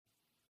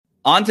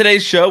On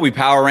today's show, we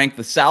power rank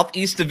the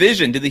Southeast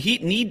Division. Do the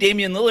Heat need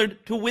Damian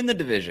Lillard to win the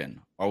division?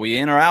 Are we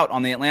in or out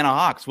on the Atlanta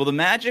Hawks? Will the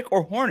Magic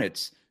or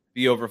Hornets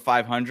be over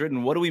 500?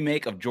 And what do we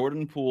make of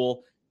Jordan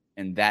Poole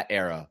and that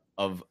era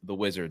of the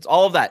Wizards?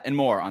 All of that and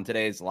more on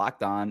today's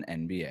Locked On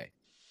NBA.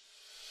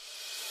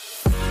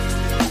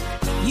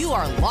 You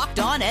are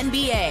Locked On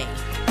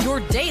NBA,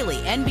 your daily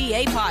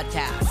NBA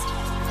podcast.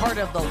 Part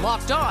of the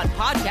Locked On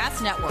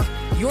Podcast Network,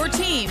 your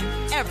team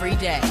every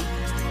day.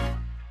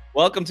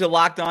 Welcome to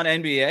Locked On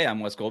NBA. I'm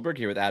Wes Goldberg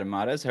here with Adam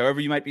Matas.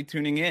 However you might be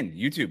tuning in,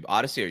 YouTube,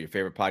 Odyssey, or your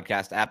favorite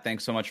podcast app,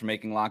 thanks so much for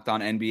making Locked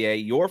On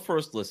NBA your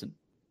first listen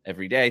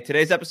every day.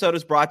 Today's episode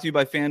is brought to you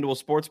by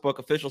FanDuel Sportsbook,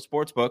 official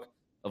sportsbook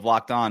of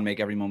Locked On. Make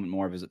every moment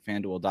more. Visit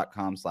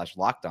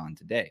FanDuel.com/LockedOn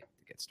today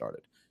to get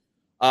started.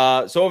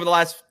 So over the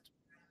last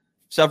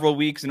several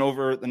weeks and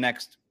over the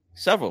next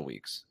several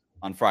weeks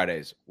on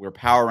Fridays, we're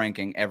power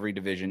ranking every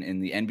division in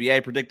the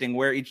NBA, predicting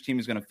where each team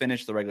is going to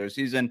finish the regular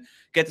season,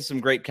 get to some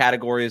great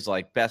categories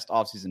like best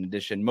offseason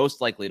addition, most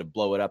likely to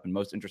blow it up, and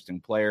most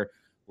interesting player.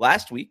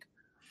 Last week,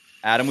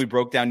 Adam, we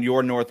broke down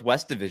your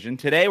Northwest division.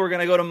 Today, we're going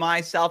to go to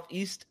my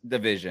Southeast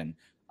division.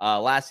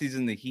 Last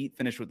season, the Heat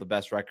finished with the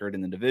best record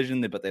in the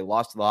division, but they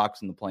lost to the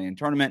Hawks in the play-in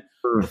tournament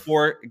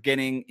before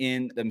getting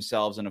in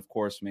themselves and, of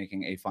course,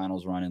 making a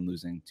finals run and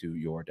losing to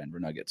your Denver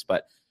Nuggets.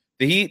 But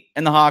the Heat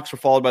and the Hawks were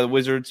followed by the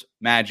Wizards,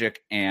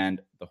 Magic, and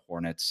the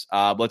Hornets.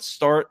 Let's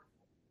start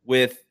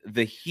with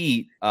the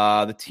Heat,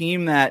 the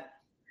team that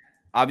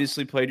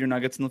obviously played your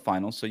Nuggets in the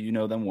finals, so you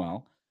know them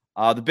well.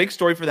 The big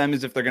story for them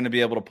is if they're going to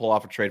be able to pull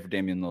off a trade for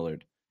Damian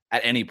Lillard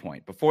at any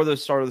point, before the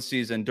start of the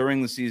season,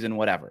 during the season,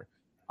 whatever.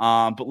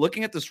 But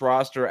looking at this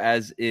roster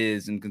as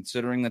is and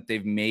considering that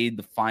they've made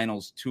the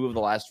finals 2 of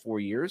the last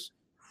 4 years,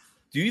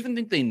 do you even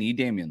think they need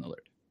Damian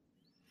Lillard?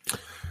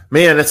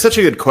 Man, that's such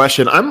a good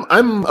question.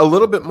 I'm a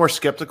little bit more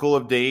skeptical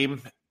of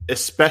Dame,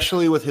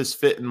 especially with his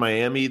fit in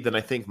Miami, than I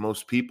think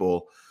most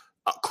people.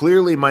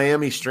 Clearly,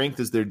 Miami's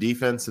strength is their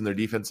defense and their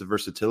defensive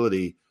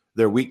versatility.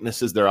 Their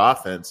weakness is their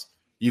offense.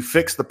 You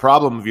fix the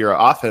problem of your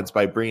offense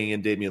by bringing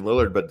in Damian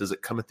Lillard, but does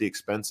it come at the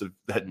expense of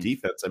that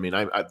defense? I mean,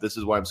 this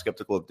is why I'm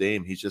skeptical of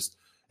Dame. He's just,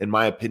 in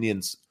my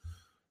opinion,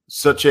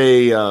 such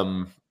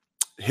a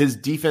his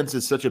defense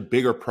is such a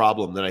bigger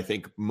problem than I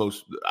think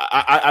most.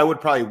 I would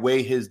probably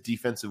weigh his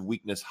defensive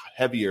weakness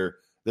heavier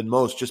than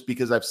most, just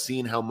because I've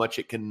seen how much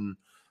a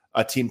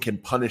team can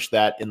punish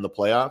that in the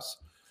playoffs.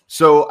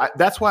 So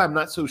that's why I'm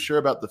not so sure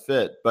about the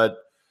fit. But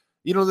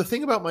you know, the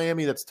thing about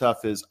Miami that's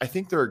tough is I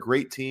think they're a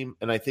great team,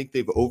 and I think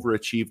they've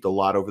overachieved a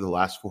lot over the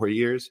last 4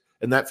 years,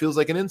 and that feels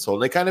like an insult.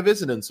 And it kind of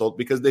is an insult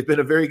because they've been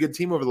a very good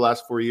team over the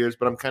last 4 years,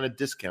 but I'm kind of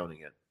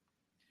discounting it.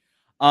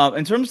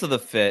 In terms of the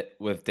fit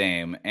with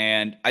Dame,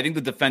 and I think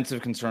the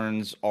defensive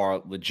concerns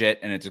are legit,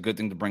 and it's a good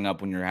thing to bring up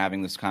when you're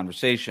having this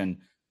conversation.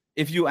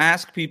 If you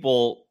ask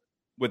people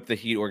with the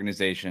Heat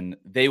organization,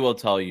 they will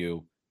tell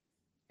you,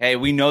 hey,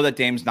 we know that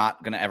Dame's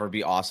not going to ever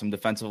be awesome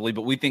defensively,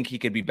 but we think he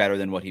could be better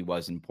than what he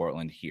was in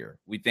Portland here.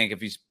 We think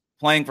if he's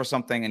playing for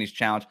something and he's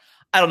challenged,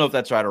 I don't know if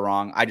that's right or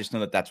wrong. I just know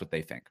that that's what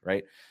they think,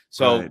 right?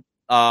 So,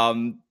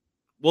 right.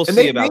 We'll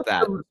see about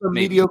that. Some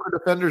mediocre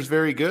defenders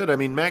very good. I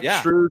mean, Max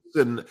Strus,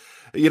 and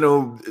you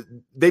know,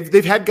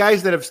 they've had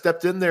guys that have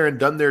stepped in there and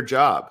done their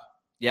job.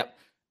 Yep.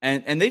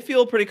 And they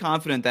feel pretty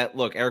confident that,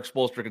 look, Eric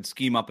Spoelstra could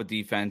scheme up a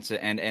defense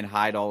and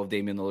hide all of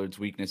Damian Lillard's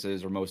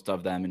weaknesses, or most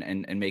of them,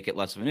 and make it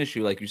less of an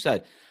issue. Like you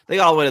said, they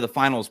got all the way to the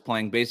finals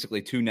playing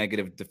basically 2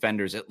 negative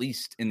defenders, at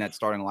least in that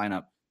starting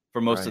lineup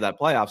for most of that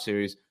playoff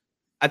series.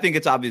 I think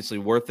it's obviously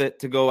worth it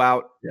to go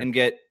out and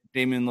get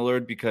Damian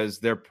Lillard, because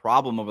their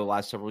problem over the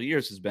last several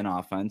years has been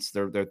offense.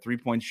 Their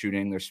 3-point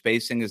shooting, their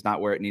spacing is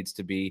not where it needs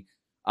to be.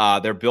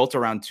 They're built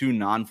around 2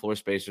 non-floor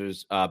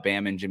spacers,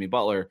 Bam and Jimmy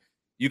Butler.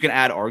 You can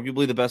add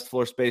arguably the best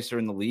floor spacer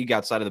in the league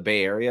outside of the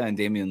Bay Area and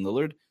Damian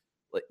Lillard.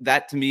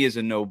 That to me is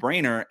a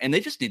no-brainer, and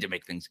they just need to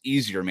make things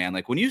easier, man.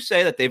 Like when you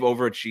say that they've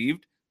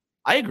overachieved,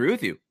 I agree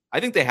with you. I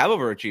think they have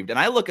overachieved, and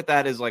I look at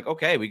that as like,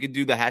 okay, we could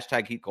do the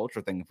hashtag Heat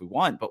culture thing if we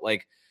want, but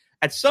like,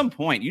 at some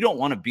point, you don't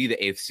want to be the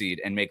 8th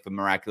seed and make the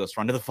miraculous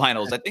run to the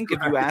finals. I think if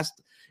you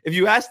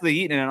asked the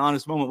Heat in an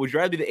honest moment, would you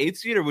rather be the 8th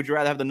seed or would you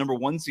rather have the number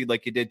 1 seed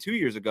like you did 2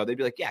 years ago? They'd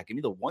be like, yeah, give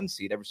me the 1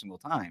 seed every single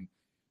time.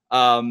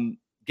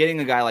 Getting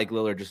a guy like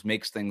Lillard just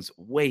makes things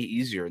way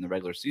easier in the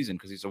regular season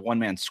because he's a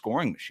one-man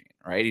scoring machine,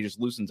 right? He just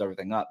loosens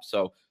everything up.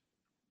 So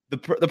the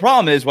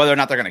problem is whether or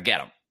not they're going to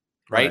get him,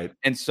 right?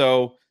 And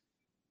so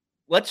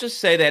let's just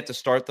say they have to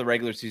start the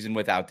regular season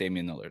without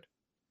Damian Lillard.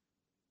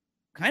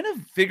 Kind of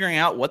figuring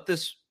out what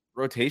this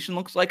rotation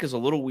looks like is a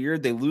little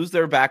weird. They lose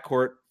their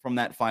backcourt from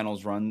that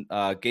finals run.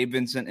 Gabe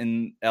Vincent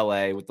in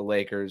LA with the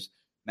Lakers.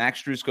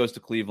 Max Strus goes to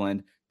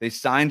Cleveland. They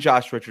sign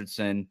Josh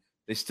Richardson.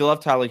 They still have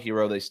Tyler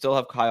Hero. They still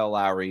have Kyle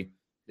Lowry.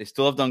 They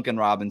still have Duncan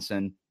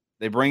Robinson.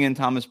 They bring in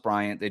Thomas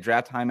Bryant. They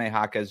draft Jaime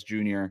Jaquez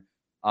Jr.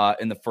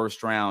 In the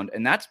first round.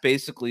 And that's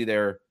basically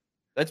their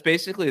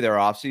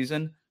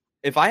offseason.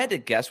 If I had to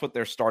guess what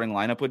their starting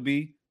lineup would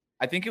be,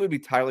 I think it would be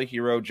Tyler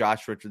Hero,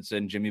 Josh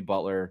Richardson, Jimmy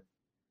Butler,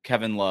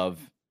 Kevin Love,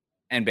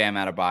 and Bam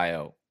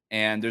Adebayo.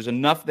 And there's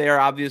enough there,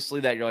 obviously,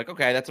 that you're like,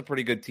 okay, that's a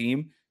pretty good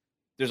team.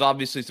 there's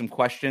obviously some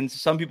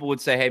questions. Some people would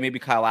say, hey, maybe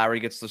Kyle Lowry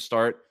gets the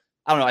start.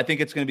 I don't know. I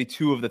think it's going to be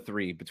 2 of the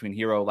 3 between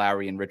Hero,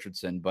 Lowry, and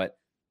Richardson. But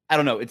I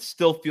don't know. It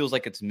still feels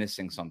like it's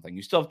missing something.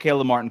 You still have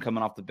Caleb Martin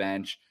coming off the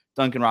bench,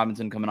 Duncan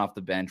Robinson coming off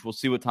the bench. We'll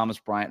see what Thomas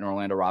Bryant and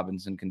Orlando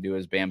Robinson can do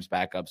as Bam's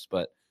backups.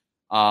 But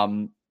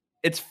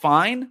it's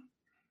fine.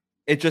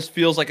 It just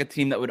feels like a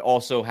team that would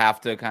also have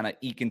to kind of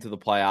eke into the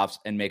playoffs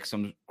and make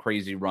some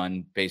crazy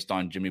run based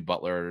on Jimmy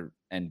Butler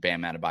and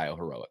Bam Adebayo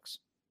heroics.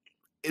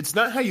 It's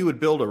not how you would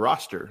build a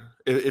roster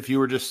if you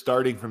were just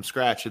starting from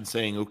scratch and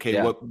saying,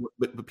 okay,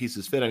 what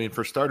pieces fit? I mean,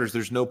 for starters,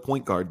 there's no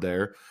point guard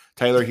there.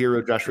 Tyler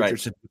Hero, Josh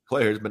Richardson,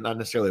 players, but not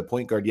necessarily a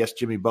point guard. Yes,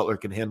 Jimmy Butler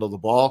can handle the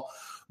ball,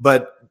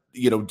 but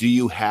do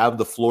you have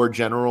the floor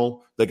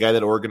general, the guy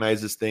that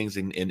organizes things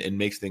and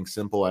makes things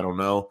simple? I don't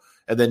know.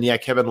 And then,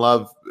 Kevin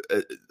Love,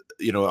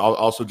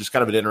 also just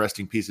kind of an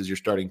interesting piece as your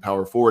starting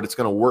power forward. It's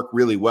going to work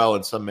really well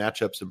in some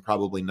matchups and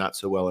probably not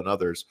so well in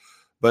others.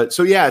 But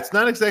so, it's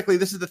not exactly,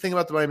 this is the thing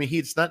about the Miami Heat.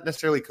 It's not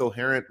necessarily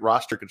coherent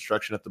roster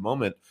construction at the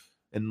moment,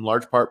 in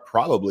large part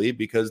probably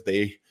because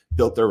they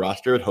built their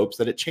roster in hopes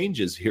that it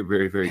changes here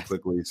very, very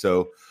quickly.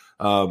 So,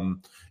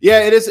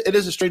 it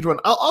is a strange one.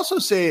 I'll also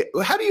say,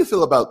 how do you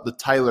feel about the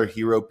Tyler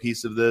Hero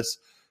piece of this?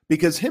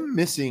 Because him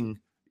missing,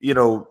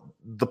 the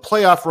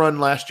playoff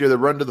run last year, the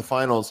run to the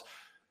finals,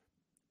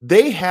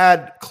 they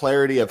had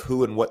clarity of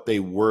who and what they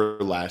were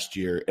last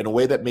year in a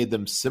way that made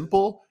them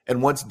simple.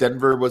 And once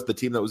Denver was the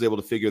team that was able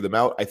to figure them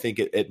out, I think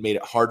it made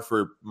it hard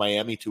for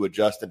Miami to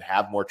adjust and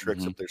have more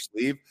tricks up their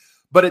sleeve.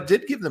 But it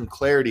did give them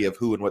clarity of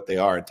who and what they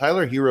are. And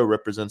Tyler Hero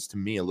represents to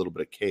me a little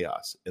bit of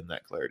chaos in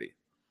that clarity.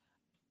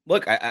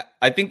 Look,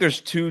 I think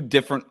there's 2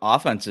 different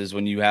offenses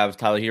when you have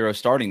Tyler Hero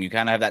starting. You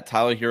kind of have that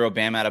Tyler Hero,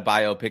 Bam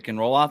Adebayo pick and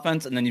roll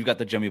offense, and then you've got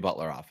the Jimmy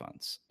Butler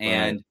offense.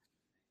 And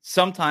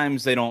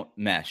sometimes they don't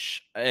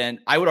mesh. And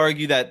I would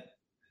argue that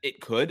it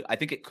could. I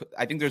think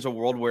there's a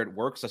world where it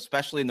works,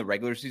 especially in the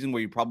regular season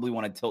where you probably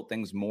want to tilt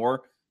things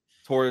more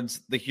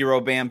towards the Hero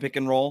Bam pick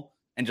and roll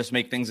and just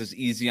make things as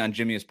easy on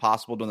Jimmy as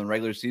possible during the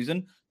regular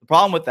season. The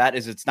problem with that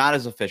is it's not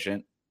as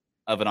efficient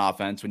of an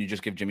offense when you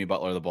just give Jimmy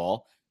Butler the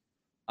ball.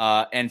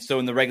 And so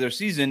in the regular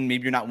season,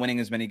 maybe you're not winning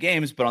as many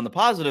games, but on the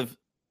positive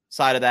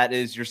side of that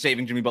is you're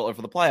saving Jimmy Butler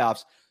for the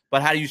playoffs.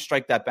 But how do you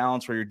strike that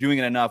balance where you're doing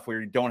it enough where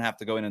you don't have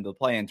to go into the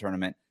play-in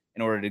tournament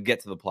in order to get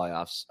to the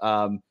playoffs?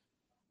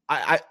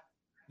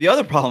 The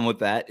other problem with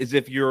that is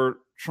if you're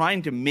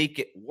trying to make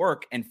it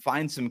work and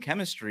find some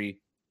chemistry,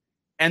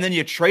 and then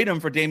you trade him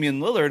for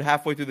Damian Lillard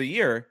halfway through the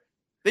year,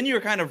 then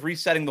you're kind of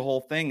resetting the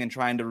whole thing and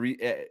trying to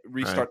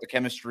restart the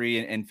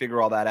chemistry and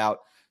figure all that out.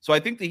 So I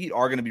think the Heat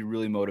are going to be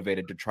really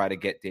motivated to try to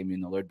get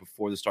Damian Lillard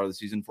before the start of the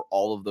season for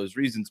all of those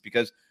reasons,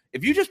 because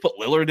if you just put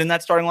Lillard in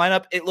that starting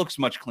lineup, it looks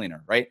much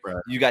cleaner, right?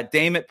 You got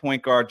Dame at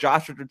point guard,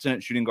 Josh Richardson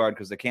at shooting guard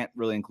because they can't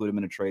really include him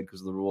in a trade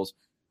because of the rules.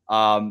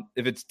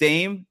 If it's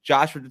Dame,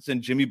 Josh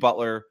Richardson, Jimmy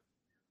Butler,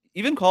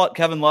 even call it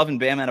Kevin Love and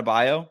Bam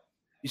Adebayo,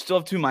 you still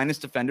have 2 minus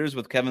defenders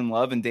with Kevin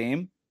Love and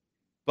Dame,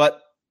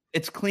 but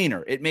it's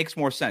cleaner. It makes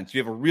more sense.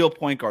 You have a real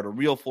point guard, a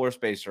real floor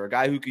spacer, a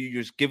guy who you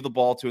just give the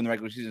ball to in the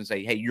regular season and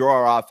say, hey, you're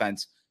our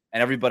offense,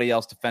 and everybody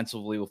else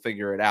defensively will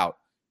figure it out.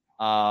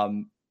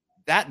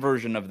 That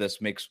version of this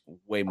makes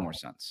way more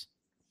sense.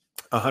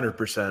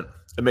 100%.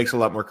 It makes a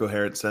lot more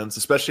coherent sense,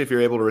 especially if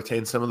you're able to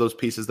retain some of those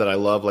pieces that I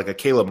love, like a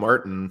Caleb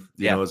Martin,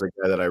 you know, is a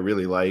guy that I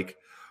really like.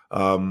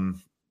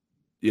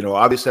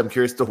 Obviously I'm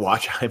curious to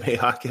watch Jaime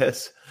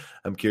Jaquez.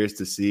 I'm curious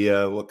to see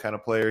what kind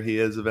of player he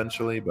is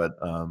eventually,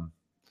 but I'm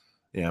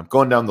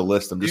going down the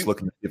list. I'm just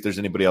looking if there's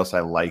anybody else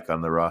I like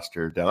on the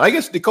roster. I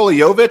guess Nikola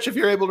Jovic, if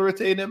you're able to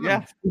retain him.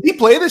 Yeah. Did he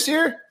play this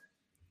year?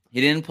 He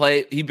didn't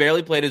play. He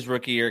barely played his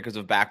rookie year because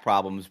of back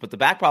problems, but the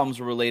back problems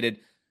were related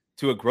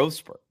to a growth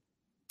spurt.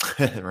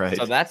 Right.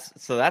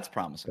 So that's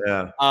promising.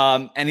 Yeah.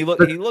 And he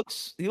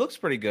looks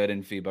pretty good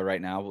in FIBA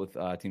right now with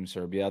Team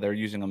Serbia. They're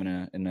using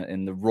him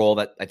in the role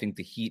that I think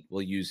the Heat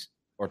will use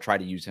or try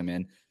to use him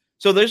in.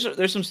 So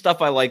there's some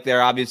stuff I like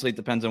there. Obviously, it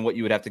depends on what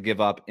you would have to give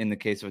up in the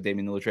case of a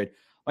Damian Lillard trade.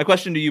 My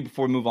question to you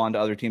before we move on to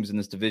other teams in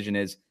this division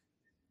is,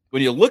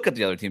 when you look at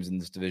the other teams in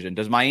this division,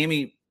 does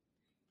Miami?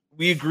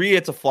 We agree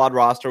it's a flawed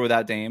roster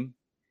without Dame.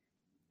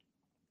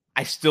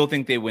 I still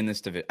think they win this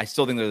division. I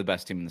still think they're the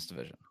best team in this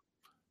division.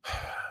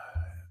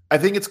 I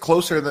think it's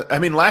closer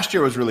than, last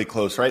year was really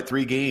close, right?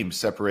 3 games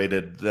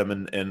separated them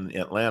in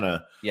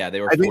Atlanta. Yeah,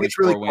 they were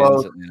 44 wins.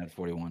 Close. Atlanta at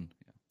 41.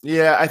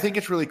 Yeah, I think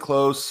it's really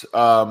close.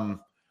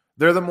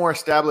 They're the more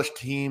established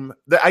team.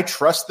 I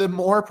trust them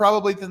more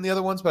probably than the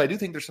other ones, but I do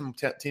think there's some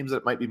teams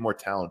that might be more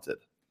talented.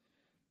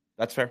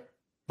 That's fair.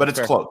 But it's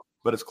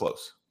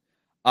close.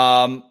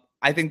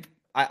 I think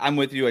I'm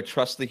with you. I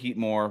trust the Heat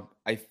more.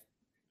 I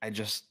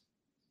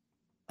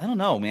don't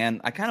know, man.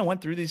 I kind of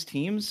went through these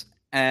teams,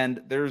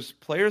 and there's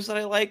players that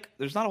I like.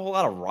 There's not a whole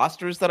lot of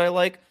rosters that I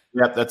like.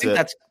 Yep, that's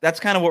it. That's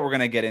kind of what we're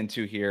going to get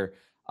into here.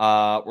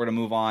 We're going to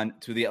move on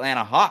to the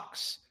Atlanta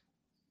Hawks,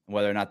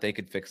 whether or not they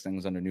could fix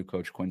things under new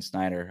coach Quinn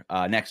Snyder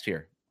next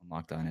year on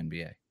Locked On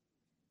NBA.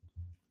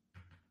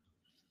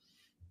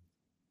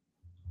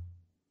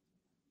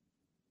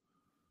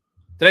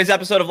 Today's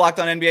episode of Locked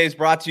On NBA is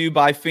brought to you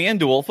by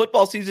FanDuel.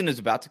 Football season is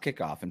about to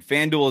kick off, and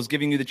FanDuel is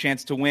giving you the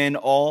chance to win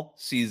all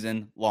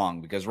season long.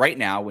 Because right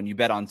now, when you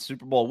bet on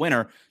Super Bowl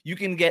winner, you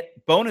can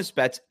get bonus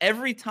bets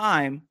every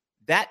time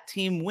that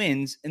team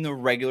wins in the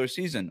regular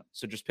season.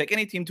 So just pick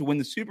any team to win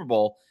the Super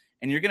Bowl,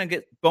 and you're going to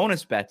get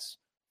bonus bets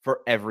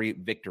for every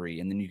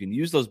victory. And then you can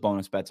use those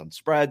bonus bets on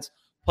spreads,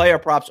 player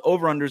props,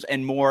 over-unders,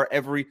 and more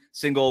every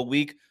single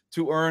week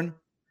to earn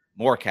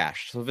more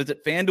cash. So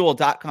visit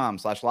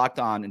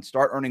FanDuel.com/LockedOn and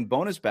start earning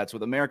bonus bets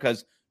with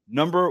America's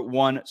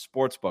 #1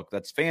 sportsbook.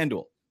 That's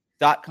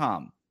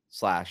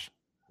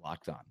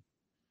FanDuel.com/LockedOn.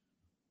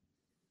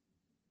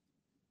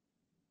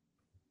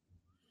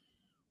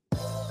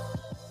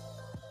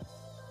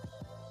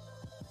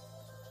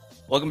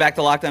 Welcome back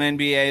to Locked On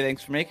NBA.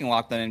 Thanks for making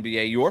Locked On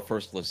NBA your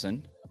first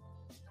listen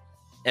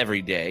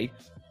every day.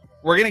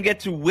 We're going to get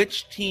to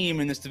which team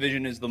in this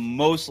division is the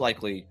most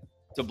likely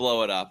to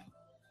blow it up,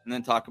 and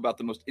then talk about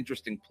the most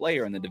interesting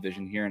player in the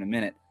division here in a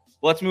minute.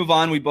 But let's move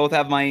on. We both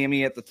have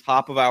Miami at the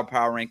top of our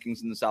power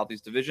rankings in the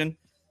Southeast Division.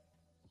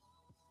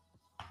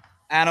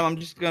 Adam, I'm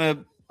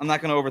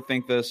not going to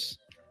overthink this.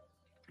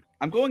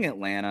 I'm going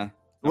Atlanta.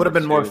 It would have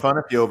been more fun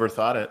if you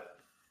overthought it.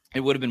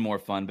 It would have been more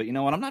fun, but you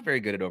know what? I'm not very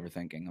good at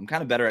overthinking. I'm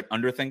kind of better at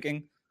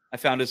underthinking. I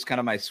found it's kind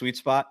of my sweet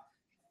spot.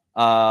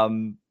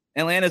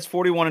 Atlanta's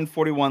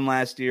 41-41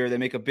 last year. They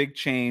make a big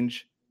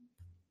change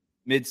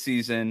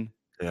mid-season.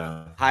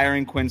 Yeah.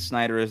 Hiring Quinn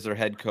Snyder as their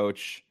head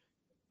coach.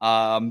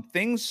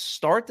 Things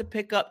start to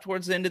pick up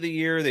towards the end of the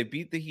year. They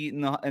beat the Heat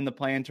in the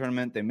play-in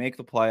tournament. They make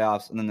the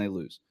playoffs, and then they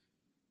lose.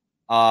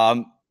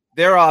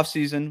 Their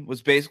offseason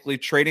was basically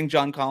trading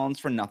John Collins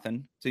for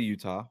nothing to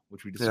Utah,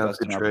 which we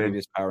discussed in our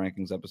previous Power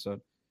Rankings episode.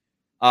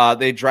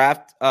 They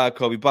draft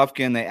Kobe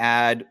Buffkin. They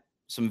add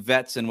some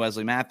vets in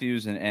Wesley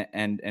Matthews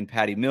and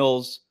Patty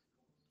Mills.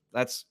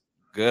 That's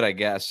good, I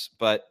guess.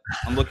 But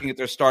I'm looking at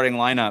their starting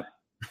lineup.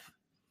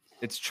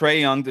 It's Trae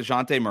Young,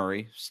 DeJounte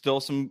Murray. Still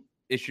some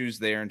issues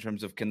there in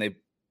terms of can they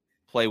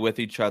play with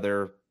each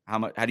other? How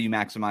do you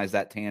maximize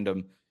that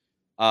tandem?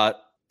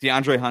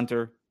 DeAndre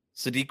Hunter,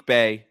 Sadiq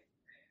Bey,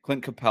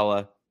 Clint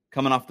Capella.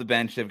 Coming off the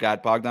bench, they've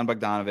got Bogdan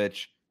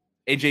Bogdanovic,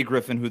 AJ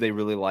Griffin, who they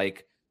really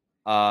like,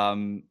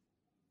 Jalen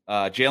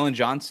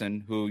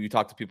Johnson, who you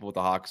talk to people with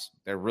the Hawks,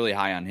 they're really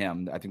high on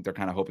him. I think they're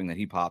kind of hoping that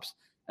he pops.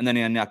 And then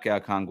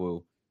Onyeka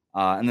Okongwu.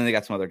 And then they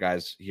got some other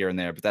guys here and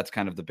there, but that's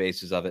kind of the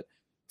basis of it.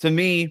 To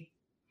me,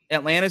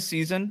 Atlanta's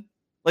season,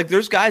 like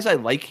there's guys I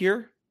like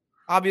here,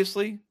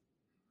 obviously.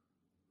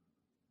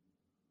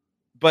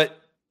 But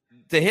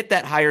to hit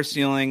that higher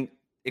ceiling,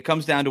 it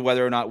comes down to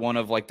whether or not one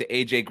of like the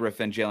AJ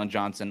Griffin, Jalen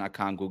Johnson,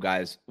 Okongwu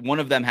guys,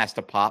 one of them has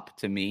to pop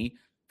to me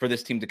for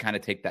this team to kind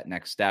of take that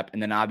next step. And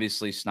then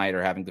obviously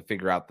Snyder having to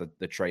figure out the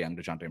Trae Young,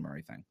 DeJounte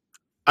Murray thing.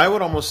 I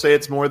would almost say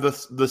it's more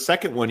the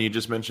second one you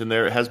just mentioned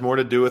there. It has more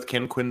to do with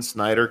can Quinn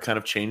Snyder kind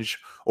of change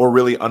or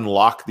really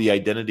unlock the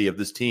identity of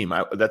this team.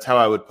 That's how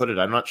I would put it.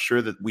 I'm not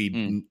sure that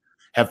we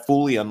have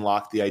fully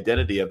unlocked the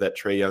identity of that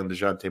Trae Young,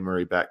 DeJounte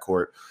Murray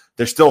backcourt.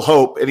 There's still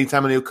hope.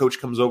 Anytime a new coach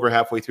comes over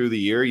halfway through the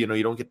year, you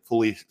don't get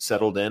fully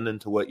settled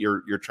into what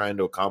you're trying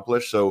to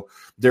accomplish. So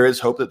there is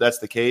hope that that's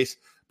the case.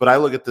 But I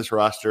look at this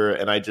roster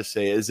and I just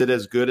say, is it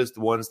as good as the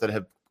ones that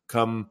have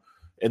come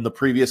in the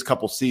previous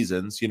couple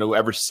seasons,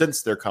 ever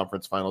since their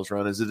conference finals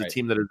run? Is it a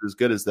team that is as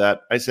good as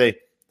that? I say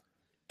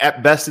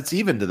at best it's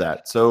even to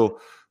that. So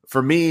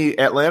for me,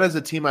 Atlanta's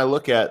a team I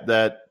look at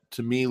that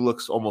to me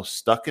looks almost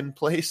stuck in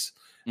place.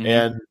 Mm-hmm.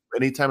 And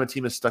anytime a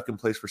team is stuck in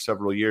place for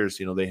several years,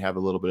 they have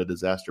a little bit of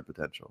disaster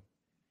potential.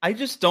 I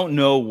just don't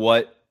know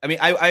what – I mean,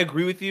 I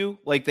agree with you.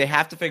 Like, they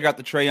have to figure out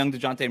the Trae Young,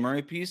 DeJounte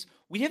Murray piece.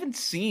 We haven't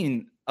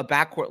seen a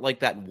backcourt like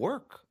that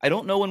work. I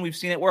don't know when we've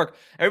seen it work.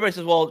 Everybody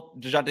says, well,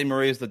 DeJounte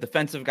Murray is the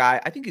defensive guy.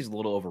 I think he's a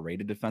little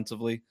overrated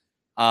defensively.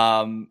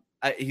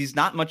 He's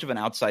not much of an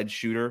outside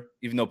shooter,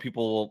 even though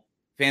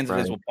fans of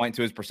his will point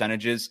to his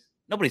percentages.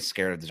 Nobody's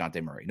scared of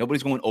DeJounte Murray.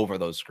 Nobody's going over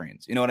those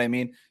screens. You know what I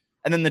mean?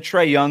 And then the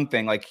Trae Young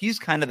thing, like he's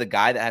kind of the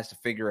guy that has to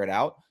figure it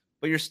out,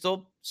 but you're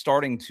still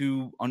starting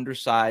two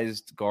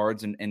undersized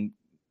guards and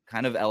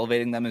kind of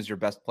elevating them as your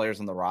best players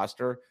on the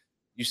roster.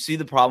 You see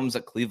the problems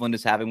that Cleveland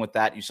is having with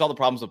that. You saw the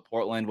problems with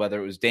Portland,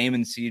 whether it was Dame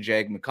and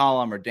CJ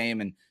McCollum or Dame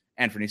and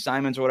Anthony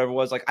Simons or whatever it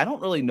was. Like, I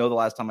don't really know the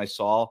last time I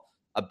saw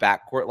a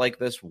backcourt like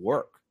this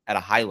work at a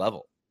high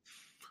level.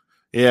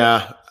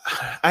 Yeah,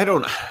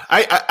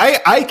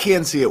 I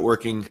can see it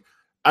working.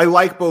 I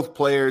like both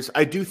players.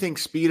 I do think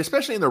speed,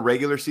 especially in the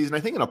regular season, I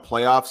think in the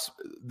playoffs,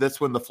 that's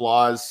when the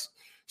flaws,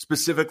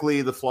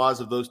 specifically the flaws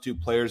of those two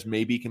players,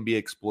 maybe can be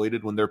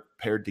exploited when they're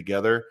paired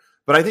together.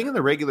 But I think in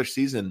the regular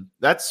season,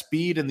 that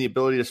speed and the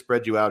ability to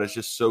spread you out is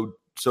just so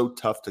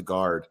tough to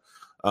guard.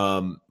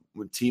 When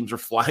teams are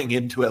flying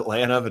into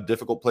Atlanta, a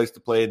difficult place to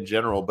play in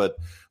general, but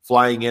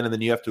flying in and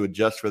then you have to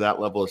adjust for that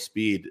level of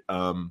speed.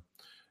 That's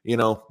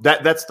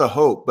the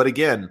hope. But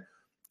again,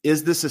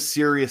 is this a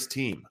serious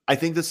team? I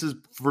think this is,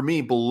 for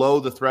me,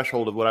 below the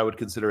threshold of what I would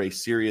consider a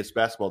serious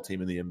basketball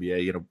team in the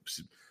NBA,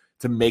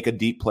 to make a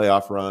deep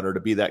playoff run or to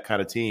be that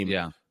kind of team.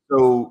 Yeah.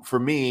 So for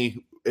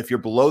me, if you're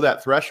below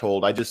that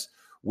threshold,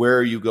 where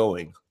are you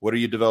going? What are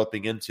you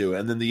developing into?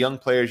 And then the young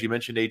players, you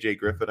mentioned AJ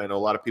Griffin. I know a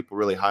lot of people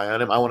really high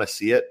on him. I want to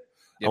see it.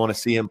 Yep. I want to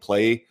see him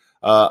play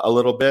a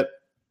little bit.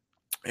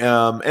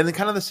 And then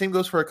kind of the same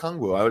goes for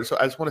Okongwu.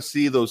 I just want to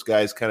see those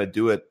guys kind of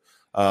do it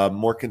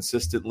more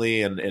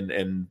consistently and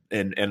in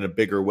a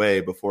bigger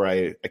way before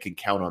I can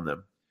count on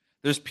them.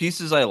 There's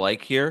pieces I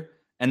like here,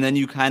 and then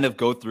you kind of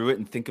go through it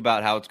and think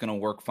about how it's going to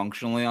work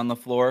functionally on the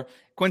floor.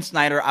 Quinn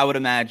Snyder, I would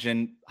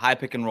imagine, high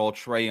pick and roll,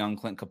 Trae Young,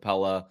 Clint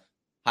Capella,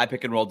 high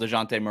pick and roll,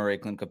 DeJounte Murray,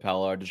 Clint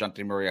Capella, or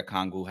DeJounte Murray,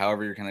 Okongwu,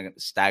 however you're kind of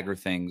stagger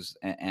things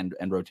and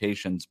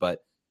rotations.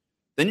 But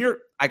then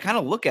I kind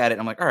of look at it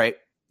and I'm like, all right,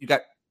 you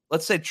got,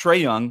 let's say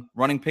Trae Young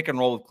running pick and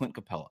roll with Clint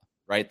Capella,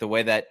 right? The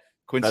way that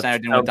Quinn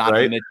Snyder did with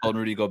Donovan Mitchell and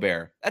Rudy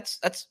Gobert.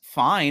 That's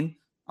fine.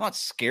 I'm not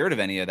scared of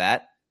any of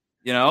that,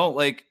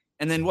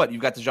 and then what?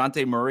 You've got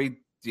DeJounte Murray,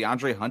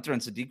 DeAndre Hunter,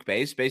 and Sadiq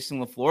Bey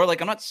spacing the floor.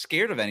 I'm not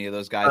scared of any of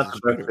those guys.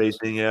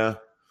 Spacing, yeah.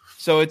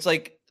 So it's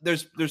like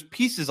there's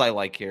pieces I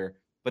like here,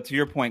 but to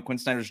your point, Quinn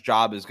Snyder's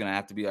job is going to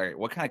have to be, all right,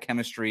 what kind of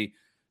chemistry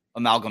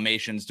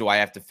amalgamations do I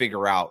have to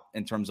figure out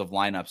in terms of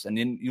lineups? And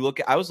then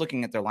I was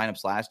looking at their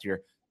lineups last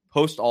year,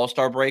 post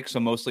All-Star break, so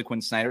mostly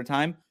Quinn Snyder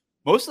time.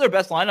 Most of their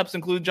best lineups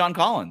include John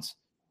Collins,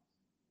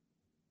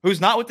 who's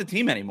not with the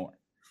team anymore.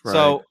 Right.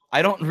 So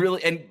I don't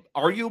really, and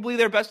arguably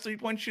their best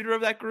 3-point shooter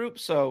of that group.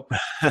 So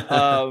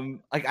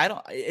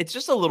it's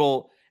just a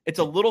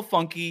little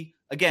funky.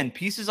 Again,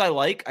 pieces I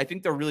like. I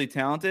think they're really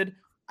talented.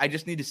 I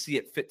just need to see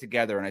it fit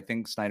together. And I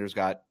think Snyder's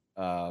got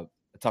a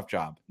tough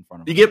job in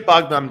front of him. You get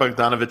Bogdan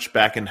Bogdanović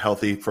back and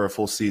healthy for a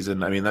full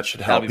season. I mean, that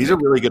should help. He's a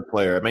really good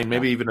player. I mean,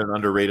 maybe even an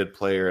underrated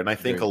player. And I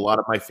think a lot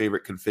of my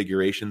favorite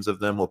configurations of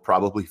them will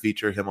probably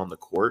feature him on the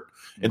court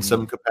in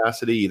some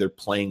capacity, either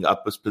playing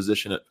up his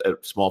position at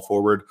small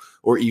forward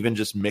or even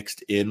just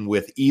mixed in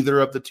with either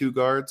of the two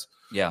guards.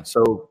 Yeah.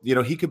 So,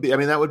 he could be, I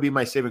mean, that would be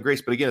my saving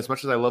grace. But again, as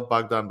much as I love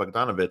Bogdan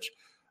Bogdanović,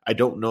 I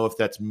don't know if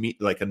that's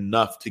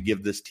enough to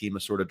give this team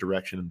a sort of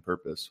direction and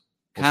purpose.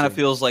 Kind of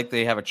feels like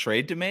they have a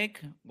trade to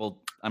make.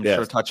 Well, I'm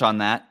sure touch on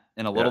that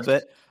in a little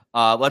bit.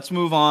 Let's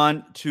move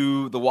on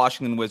to the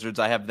Washington Wizards.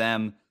 I have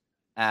them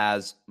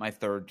as my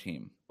third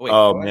team.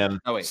 Man.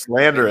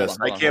 Slanderous.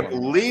 I can't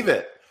believe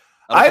it.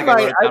 My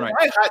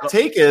hot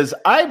take is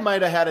I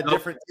might have had a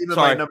different team in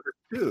my number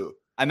 2.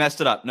 I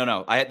messed it up.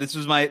 No. This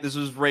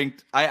was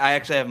ranked. I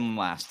actually have them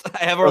last.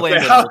 I have Orlando.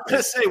 Okay, I was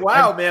going to say,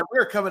 wow, man,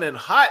 we're coming in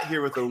hot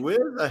here with the Wiz.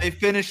 They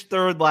finished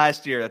third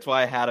last year. That's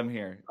why I had them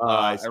here.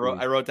 I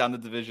wrote down the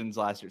divisions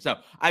last year. So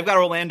I've got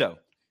Orlando.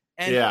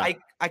 And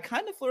I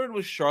kind of flirted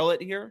with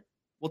Charlotte here.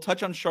 We'll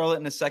touch on Charlotte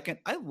in a second.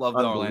 I love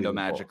the Orlando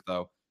Magic,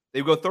 though.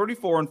 They go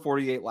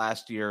 34-48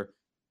 last year.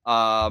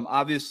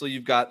 Obviously,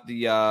 you've got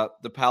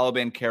the Paolo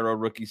Banchero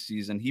rookie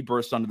season. He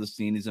burst onto the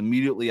scene. He's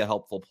immediately a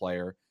helpful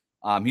player.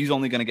 He's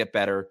only going to get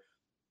better.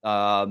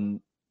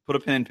 Put a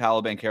pin in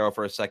Paolo Banchero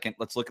for a second.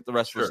 Let's look at the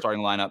rest of the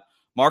starting lineup.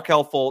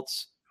 Markelle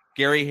Fultz,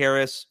 Gary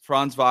Harris,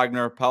 Franz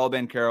Wagner, Paolo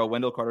Banchero,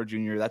 Wendell Carter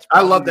Jr.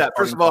 I love that.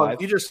 First of all,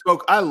 you just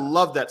spoke. I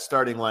love that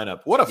starting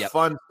lineup. What a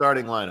fun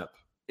starting lineup.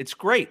 It's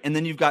great. And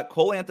then you've got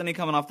Cole Anthony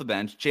coming off the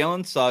bench.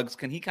 Jalen Suggs,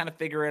 can he kind of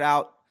figure it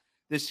out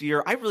this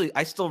year?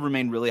 I still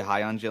remain really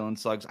high on Jalen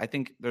Suggs. I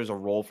think there's a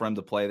role for him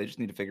to play. They just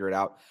need to figure it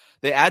out.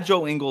 They add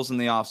Joe Ingles in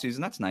the offseason.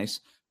 That's nice.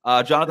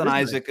 Jonathan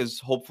Isaac is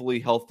hopefully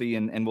healthy,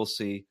 and we'll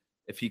see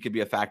if he could be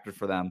a factor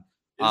for them.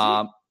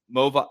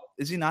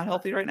 Is he not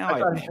healthy right now?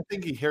 I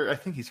think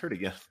he's hurt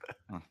again.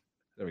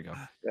 There we go.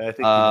 Yeah, I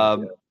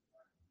think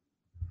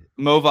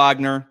Mo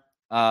Wagner,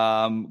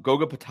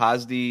 Goga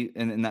Potazdi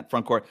in that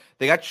front court.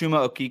 They got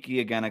Chuma Okeke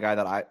again,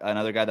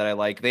 another guy that I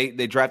like.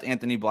 They draft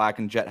Anthony Black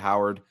and Jet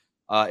Howard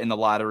in the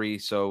lottery,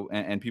 so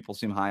and people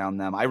seem high on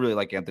them. I really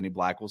like Anthony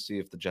Black. We'll see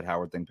if the Jet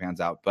Howard thing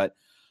pans out, but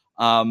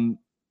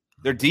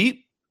they're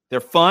deep. They're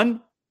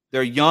fun.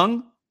 They're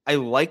young. I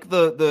like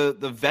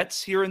the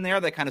vets here and there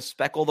that kind of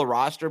speckle the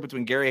roster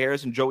between Gary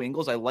Harris and Joe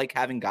Ingles. I like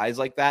having guys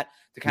like that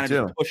to kind of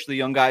just push the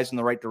young guys in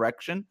the right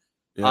direction.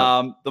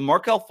 Yeah. The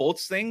Markelle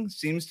Fultz thing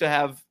seems to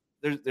have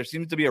there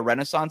seems to be a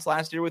renaissance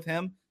last year with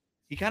him.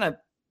 He kind of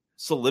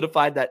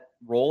solidified that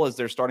role as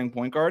their starting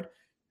point guard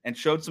and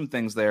showed some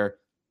things there.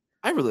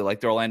 I really like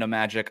the Orlando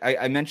Magic.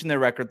 I mentioned their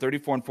record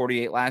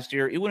 34-48 last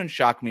year. It wouldn't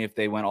shock me if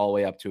they went all the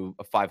way up to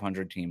a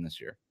 500 team this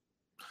year.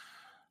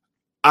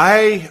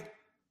 I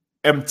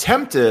am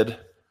tempted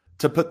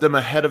to put them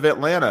ahead of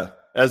Atlanta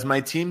as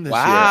my team this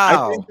year.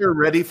 I think they're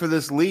ready for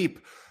this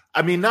leap.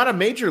 I mean, not a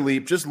major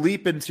leap, just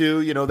leap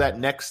into, that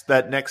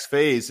next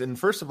phase. And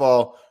first of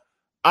all,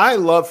 I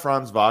love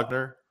Franz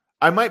Wagner.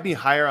 I might be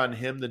higher on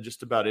him than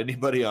just about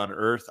anybody on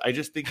earth. I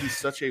just think he's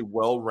such a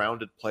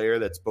well-rounded player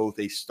that's both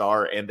a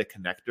star and a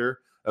connector,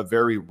 a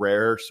very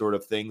rare sort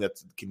of thing that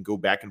can go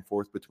back and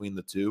forth between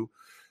the two.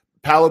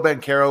 Paolo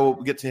Banchero,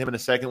 we'll get to him in a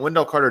second.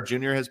 Wendell Carter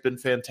Jr. has been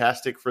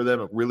fantastic for them,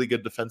 a really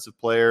good defensive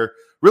player,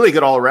 really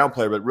good all-around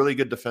player, but really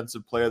good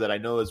defensive player that I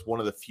know is one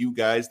of the few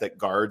guys that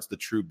guards the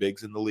true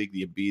bigs in the league,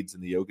 the Embiids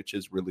and the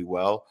Jokic's really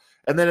well.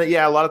 And then,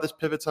 a lot of this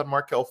pivots on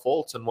Markelle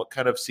Fultz and what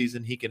kind of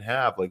season he can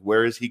have. Like,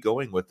 where is he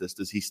going with this?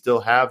 Does he still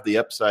have the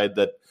upside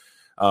that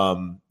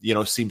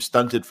seemed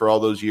stunted for all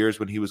those years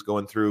when he was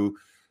going through,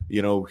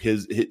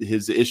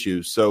 his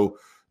issues. So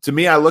to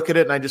me, I look at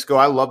it and I just go,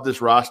 I love this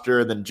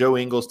roster. And then Joe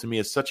Ingles to me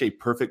is such a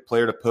perfect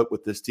player to put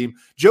with this team.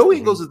 Joe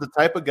Ingles is the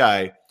type of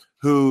guy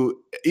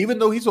who, even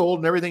though he's old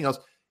and everything else,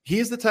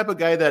 he's the type of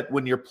guy that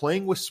when you're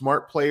playing with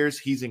smart players,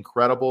 he's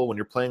incredible. When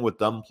you're playing with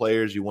dumb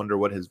players, you wonder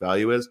what his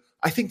value is.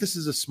 I think this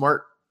is a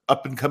smart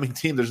up-and-coming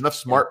team. There's enough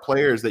smart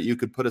players that you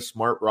could put a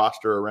smart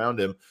roster around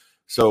him.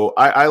 So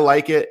I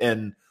like it.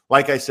 And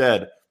like I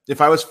said, if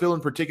I was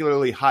feeling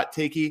particularly hot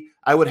takey,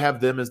 I would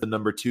have them as the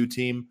number 2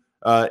 team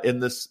in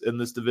this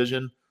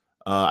division.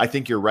 I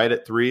think you're right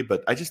at 3,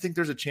 but I just think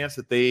there's a chance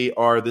that they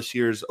are this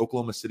year's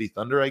Oklahoma City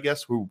Thunder, I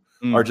guess, who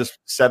are just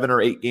 7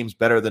 or 8 games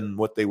better than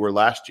what they were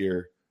last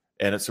year,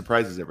 and it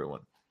surprises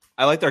everyone.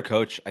 I like their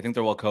coach. I think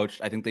they're well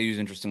coached. I think they use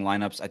interesting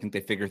lineups. I think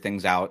they figure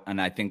things out,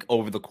 and I think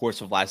over the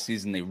course of last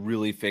season, they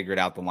really figured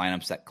out the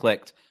lineups that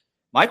clicked.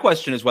 My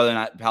question is whether or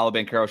not Paolo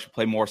Banchero should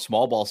play more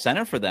small ball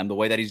center for them, the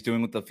way that he's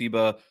doing with the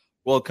FIBA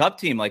World Cup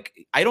team.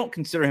 Like, I don't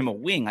consider him a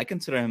wing. I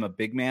consider him a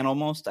big man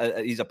almost.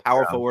 He's a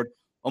power forward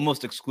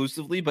almost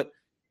exclusively, but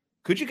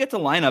could you get to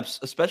lineups,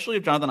 especially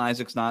if Jonathan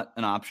Isaac's not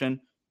an option?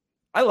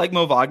 I like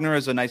Mo Wagner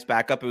as a nice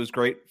backup. It was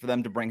great for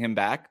them to bring him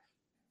back.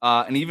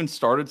 And he even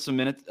started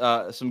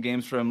some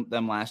games from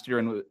them last year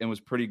and was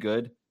pretty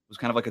good. It was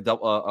kind of like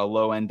a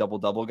low-end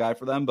double-double guy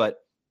for them. But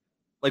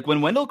like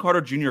when Wendell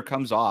Carter Jr.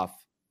 comes off,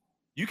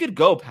 you could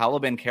go Paolo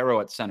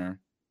Banchero at center.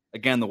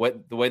 Again, the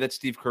way that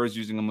Steve Kerr is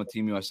using him with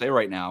Team USA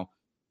right now,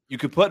 you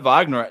could put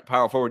Wagner at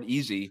power forward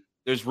easy.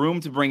 There's room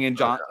to bring in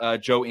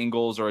Joe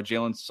Ingles or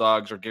Jalen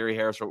Suggs or Gary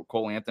Harris or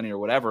Cole Anthony or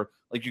whatever.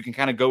 Like, you can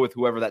kind of go with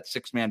whoever that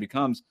 6th man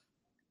becomes.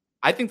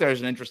 I think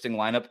there's an interesting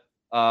lineup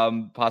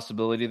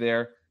possibility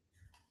there.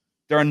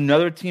 They're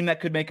another team that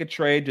could make a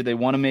trade. Do they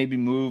want to maybe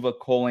move a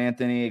Cole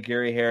Anthony, a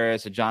Gary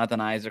Harris, a Jonathan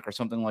Isaac or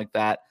something like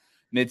that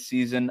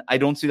mid-season? I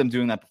don't see them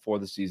doing that before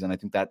the season. I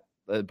think that,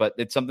 but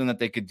it's something that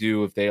they could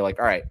do if they're like,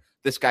 all right,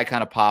 this guy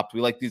kind of popped. We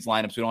like these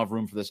lineups. We don't have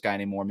room for this guy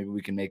anymore. Maybe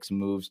we can make some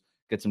moves,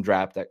 get some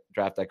draft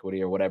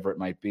equity or whatever it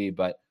might be.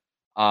 But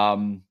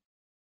one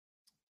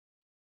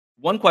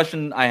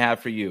question I have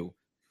for you,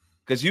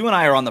 because you and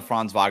I are on the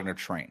Franz Wagner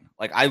train.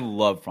 Like, I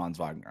love Franz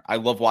Wagner. I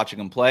love watching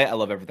him play. I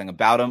love everything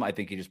about him. I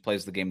think he just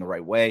plays the game the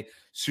right way.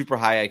 Super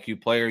high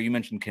IQ player. You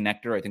mentioned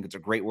connector. I think it's a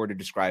great word to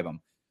describe him.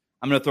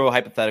 I'm going to throw a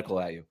hypothetical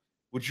at you.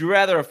 Would you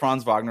rather have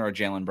Franz Wagner or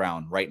Jaylen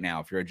Brown right now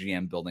if you're a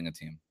GM building a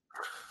team?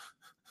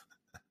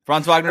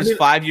 Franz Wagner's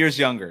 5 years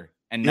younger.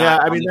 And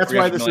that's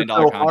why this is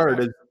so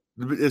hard.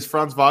 Is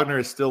Franz Wagner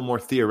is still more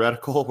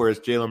theoretical, whereas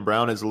Jaylen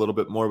Brown is a little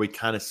bit more, we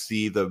kind of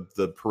see the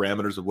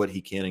parameters of what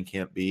he can and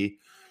can't be.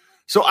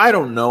 So I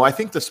don't know. I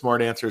think the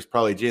smart answer is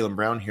probably Jaylen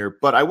Brown here.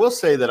 But I will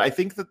say that I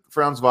think that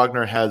Franz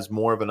Wagner has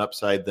more of an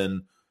upside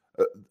than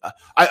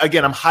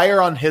I'm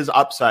higher on his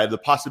upside, the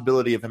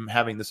possibility of him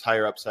having this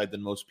higher upside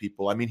than most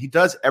people. I mean, he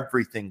does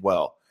everything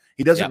well.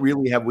 He doesn't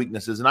really have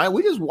weaknesses. And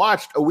we just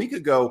watched a week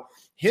ago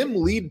him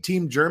lead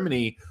Team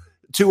Germany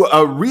to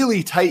a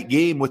really tight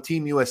game with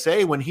Team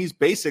USA when he's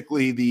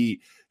basically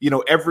the,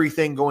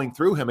 everything going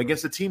through him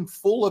against a team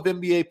full of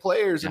NBA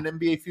players and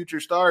NBA future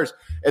stars.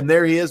 And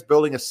there he is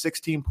building a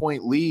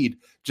 16-point lead,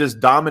 just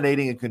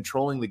dominating and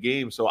controlling the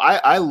game. So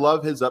I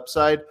love his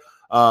upside.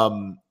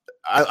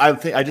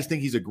 I just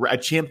think he's a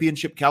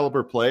championship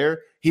caliber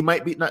player. He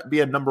might not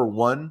be a number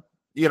 1,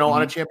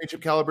 on a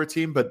championship caliber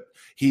team, but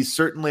he's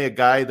certainly a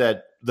guy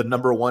that the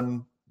number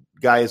 1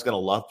 guy is going to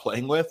love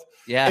playing with.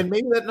 Yeah. And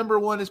maybe that number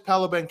 1 is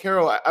Paolo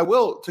Banchero. I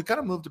will, to kind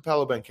of move to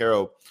Paolo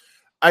Banchero,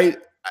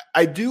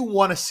 I do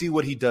want to see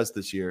what he does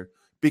this year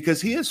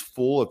because he is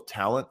full of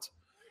talent.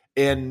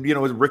 And,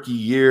 his rookie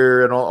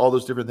year and all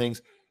those different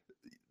things,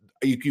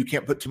 you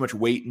can't put too much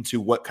weight into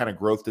what kind of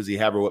growth does he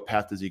have or what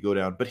path does he go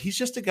down. But he's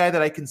just a guy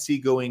that I can see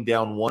going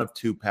down one of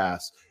 2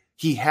 paths.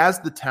 He has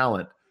the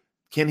talent.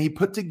 Can he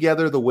put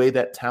together the way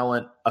that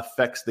talent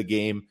affects the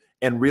game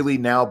and really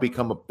now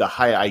become the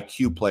high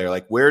IQ player?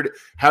 Like,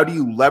 how do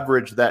you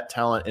leverage that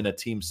talent in a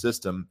team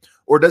system?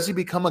 Or does he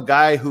become a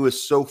guy who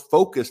is so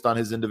focused on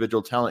his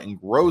individual talent and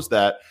grows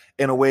that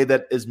in a way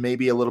that is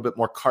maybe a little bit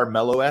more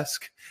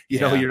Carmelo-esque?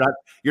 You're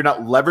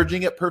not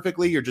leveraging it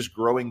perfectly. You're just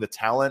growing the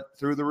talent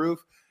through the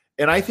roof.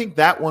 And I think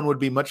that one would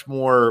be much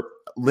more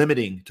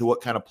limiting to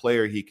what kind of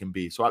player he can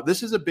be. So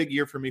this is a big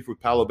year for me for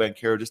Paolo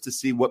Banchero, just to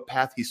see what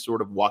path he's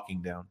sort of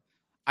walking down.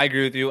 I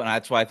agree with you, and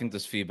that's why I think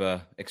this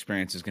FIBA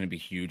experience is going to be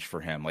huge for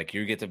him. Like,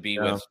 you get to be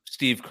with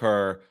Steve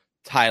Kerr,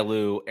 Ty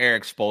Lue,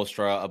 Eric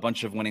Spoelstra, a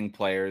bunch of winning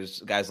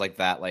players, guys like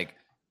that. Like,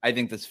 I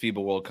think this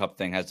FIBA World Cup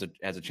thing has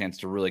a chance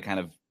to really kind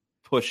of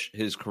push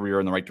his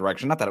career in the right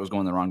direction. Not that it was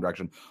going in the wrong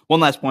direction.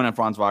 One last point on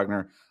Franz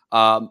Wagner.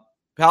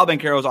 Paolo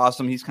Banchero is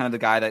awesome. He's kind of the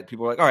guy that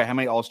people are like, all right, how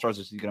many All-Stars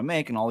is he going to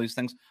make and all these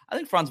things. I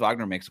think Franz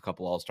Wagner makes a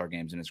couple All-Star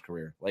games in his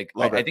career. Like,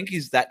 I think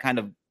he's that kind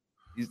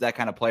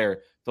of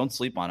player. Don't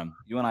sleep on him.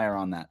 You and I are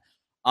on that.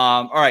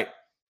 All right.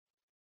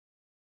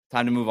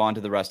 Time to move on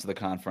to the rest of the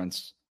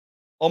conference.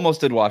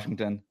 Almost did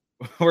Washington.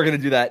 We're going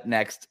to do that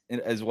next,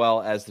 as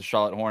well as the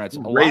Charlotte Hornets.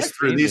 Race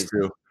through these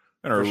two.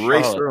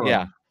 Race through.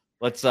 Yeah.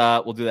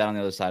 We'll do that on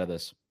the other side of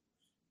this.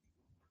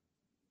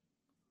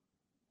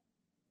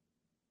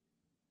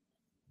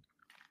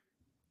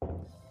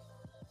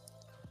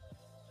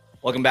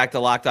 Welcome back to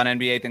Locked On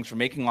NBA. Thanks for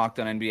making Locked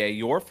On NBA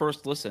your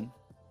first listen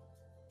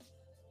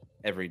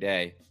every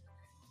day.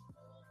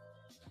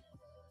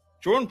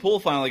 Jordan Poole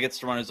finally gets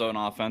to run his own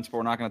offense, but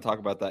we're not going to talk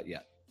about that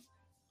yet.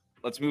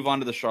 Let's move on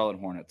to the Charlotte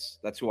Hornets.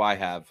 That's who I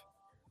have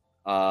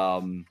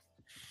as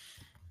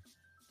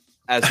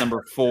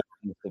number 4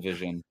 in this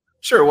division.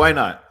 Sure, why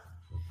not?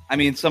 I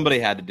mean, somebody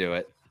had to do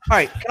it. All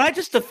right, can I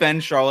just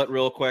defend Charlotte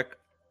real quick?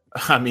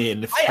 I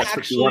mean, if that's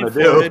what you want to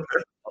do.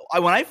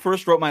 When I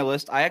first wrote my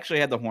list, I actually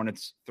had the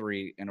Hornets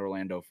 3 and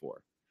Orlando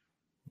 4.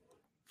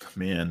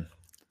 Man.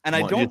 And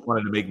I just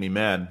wanted to make me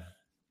mad.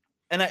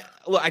 And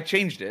I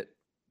changed it.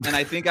 And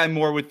I think I'm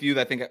more with you.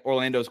 I think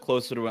Orlando's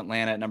closer to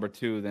Atlanta at number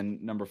 2 than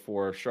number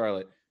 4,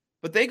 Charlotte.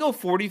 But they go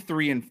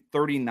 43 and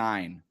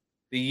 39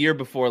 the year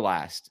before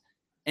last.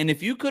 And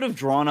if you could have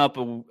drawn up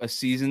a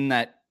season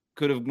that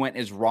could have went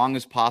as wrong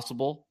as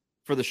possible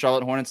for the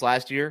Charlotte Hornets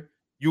last year,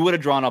 you would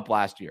have drawn up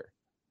last year.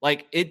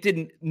 Like,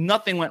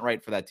 nothing went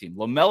right for that team.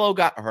 LaMelo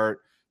got hurt.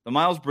 The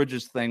Miles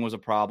Bridges thing was a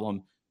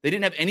problem. They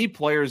didn't have any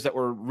players that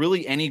were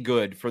really any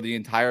good for the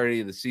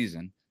entirety of the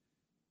season.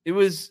 It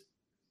was,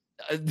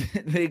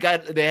 they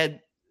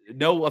had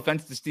no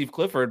offense to Steve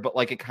Clifford, but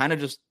like, it kind of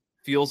just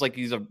feels like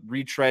he's a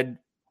retread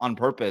on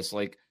purpose.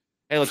 Like,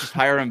 hey, let's just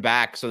hire him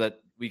back so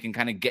that we can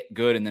kind of get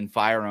good and then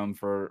fire him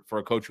for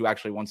a coach who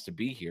actually wants to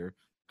be here,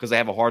 because they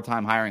have a hard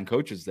time hiring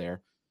coaches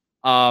there.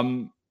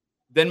 Then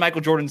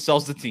Michael Jordan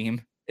sells the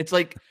team. It's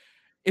like,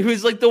 it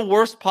was like the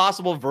worst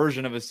possible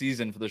version of a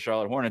season for the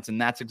Charlotte Hornets, and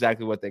that's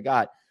exactly what they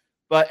got.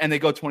 And they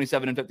go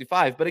 27 and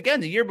 55. But again,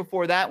 the year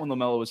before that, when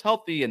LaMelo was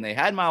healthy and they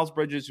had Miles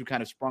Bridges, who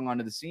kind of sprung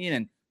onto the scene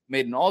and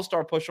made an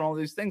all-star push on all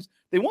these things,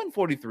 they won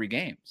 43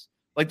 games.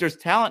 Like, there's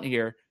talent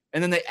here.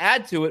 And then they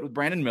add to it with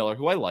Brandon Miller,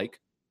 who I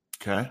like.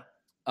 Okay.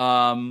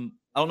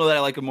 I don't know that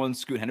I like him more than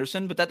Scoot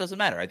Henderson, but that doesn't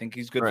matter. I think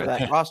he's good for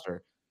that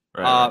roster.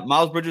 Right.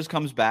 Miles Bridges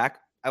comes back.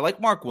 I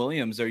like Mark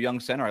Williams, their young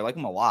center. I like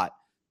him a lot.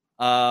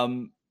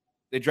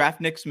 They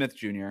draft Nick Smith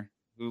Jr.,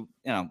 who,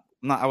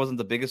 I wasn't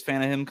the biggest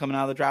fan of him coming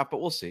out of the draft,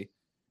 but we'll see.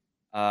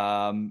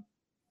 I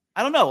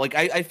don't know. Like,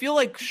 I feel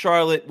like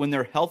Charlotte, when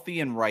they're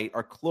healthy and right,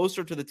 are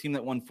closer to the team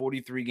that won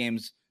 43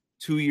 games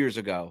 2 years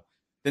ago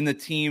than the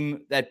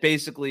team that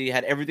basically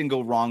had everything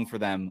go wrong for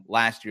them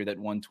last year that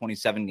won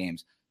 27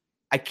 games.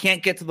 I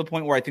can't get to the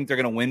point where I think they're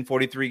going to win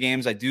 43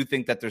 games. I do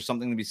think that there's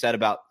something to be said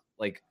about,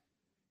 like,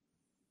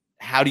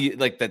 how do you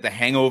like that the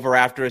hangover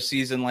after a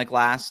season like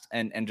last,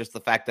 and just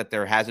the fact that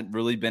there hasn't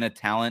really been a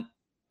talent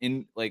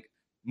in, like,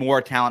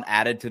 more talent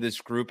added to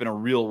this group in a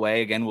real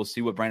way. Again, we'll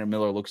see what Brandon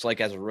Miller looks like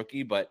as a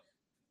rookie, but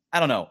I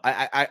don't know.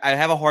 I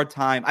have a hard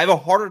time. I have a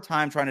harder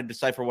time trying to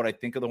decipher what I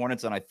think of the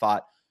Hornets than I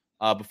thought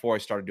before I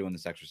started doing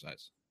this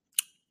exercise.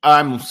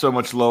 I'm so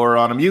much lower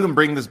on them. You can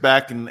bring this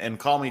back and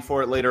call me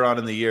for it later on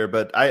in the year,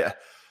 but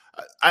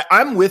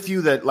I'm with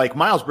you that, like,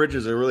 Miles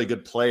Bridges is a really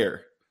good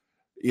player.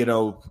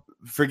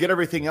 Forget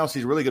everything else.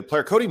 He's a really good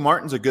player. Cody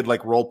Martin's a good,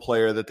 like, role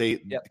player that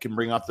they can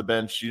bring off the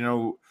bench.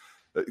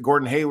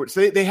 Gordon Hayward.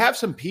 So they have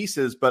some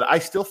pieces, but I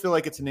still feel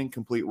like it's an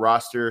incomplete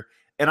roster.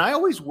 And I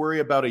always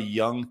worry about a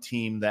young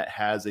team that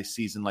has a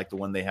season like the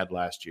one they had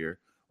last year.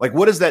 Like,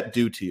 what does that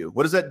do to you?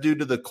 What does that do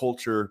to the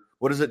culture?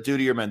 What does it do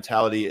to your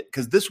mentality?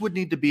 Because this would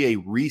need to be a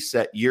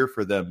reset year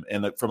for them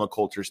from a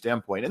culture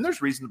standpoint. And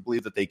there's reason to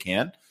believe that they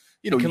can.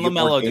 Can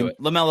LaMelo do it?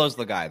 LaMelo's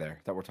the guy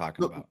there that we're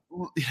talking about.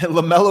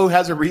 LaMelo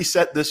has a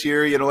reset this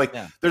year.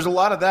 There's a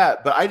lot of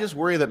that. But I just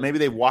worry that maybe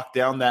they walked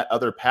down that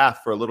other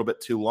path for a little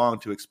bit too long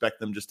to expect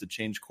them just to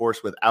change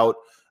course without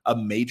a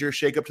major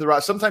shakeup to the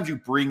roster. Sometimes you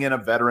bring in a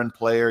veteran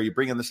player, you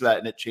bring in this or that,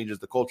 and it changes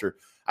the culture.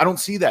 I don't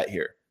see that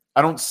here.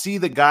 I don't see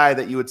the guy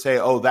that you would say,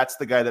 oh, that's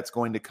the guy that's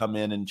going to come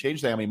in and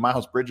change that. I mean,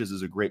 Miles Bridges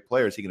is a great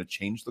player. Is he going to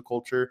change the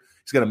culture?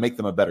 He's going to make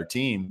them a better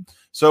team.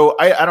 So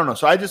I don't know.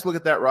 So I just look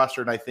at that roster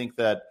and I think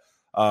that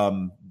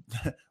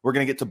we're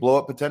going to get to blow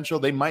up potential.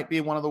 They might be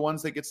one of the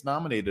ones that gets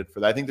nominated for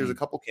that. I think there's a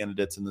couple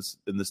candidates in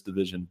this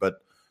division, but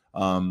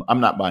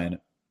I'm not buying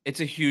it. It's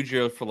a huge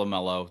year for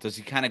LaMelo. Does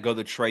he kind of go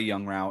the Trae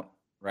Young route?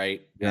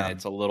 Right. Yeah. And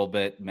it's a little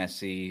bit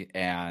messy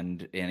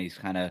and he's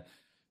kind of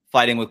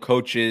fighting with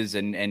coaches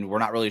and we're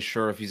not really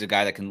sure if he's a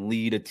guy that can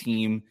lead a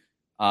team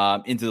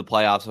into the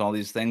playoffs and all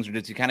these things, or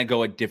does he kind of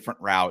go a different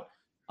route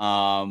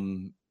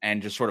and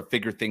just sort of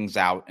figure things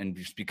out and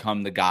just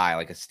become the guy,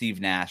 like a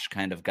Steve Nash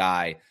kind of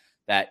guy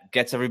that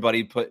gets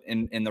everybody put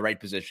in the right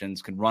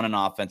positions, can run an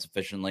offense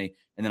efficiently,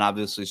 and then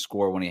obviously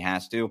score when he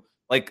has to.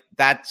 Like,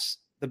 that's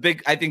the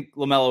big, I think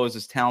LaMelo is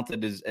as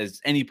talented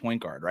as any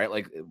point guard, right?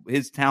 Like,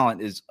 his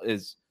talent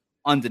is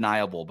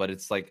undeniable, but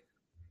it's like,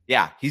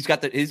 yeah, he's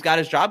got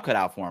his job cut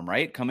out for him,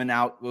 right? Coming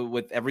out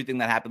with everything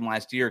that happened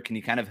last year, can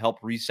he kind of help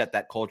reset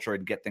that culture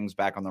and get things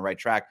back on the right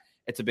track?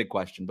 It's a big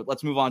question, but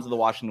let's move on to the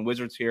Washington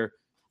Wizards here.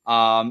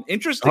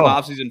 Interesting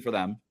offseason for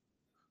them.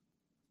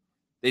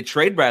 They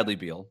trade Bradley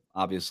Beal,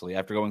 obviously,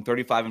 after going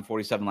 35 and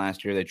 47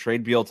 last year. They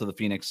trade Beal to the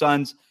Phoenix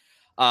Suns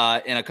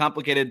in a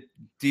complicated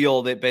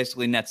deal that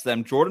basically nets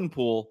them Jordan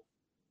Poole,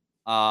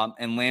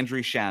 and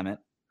Landry Shamet.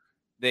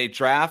 They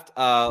draft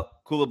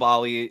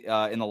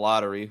Koulibaly in the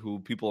lottery, who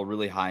people are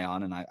really high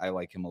on, and I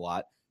like him a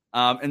lot.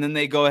 And then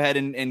they go ahead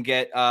and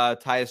get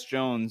Tyus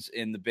Jones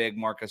in the big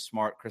Marcus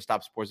Smart,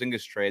 Kristaps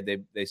Porzingis trade.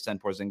 They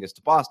send Porzingis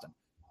to Boston.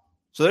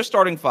 So they're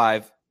starting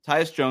 5,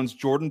 Tyus Jones,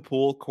 Jordan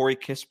Poole, Corey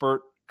Kispert,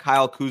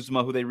 Kyle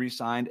Kuzma, who they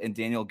re-signed, and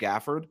Daniel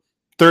Gafford.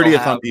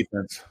 30th on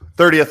defense.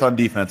 30th on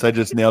defense. I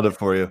just nailed it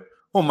for you.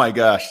 Oh, my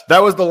gosh. That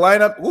was the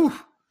lineup. Ooh,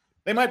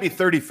 they might be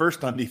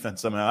 31st on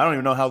defense somehow. I don't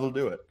even know how they'll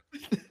do it.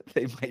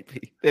 They might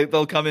be.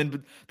 They'll come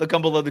in. They'll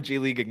come below the G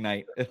League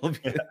Ignite. It'll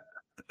be.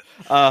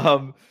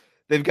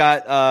 They've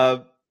got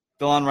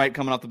Delon Wright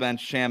coming off the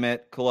bench,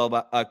 Shamet,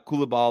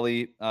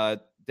 Koulibaly,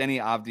 Denny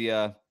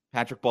Avdia,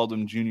 Patrick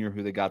Baldwin Jr.,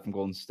 who they got from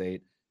Golden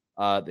State.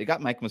 They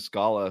got Mike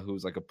Muscala,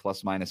 who's like a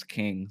plus-minus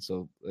king,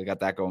 so they got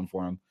that going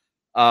for him.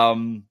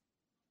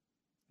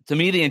 To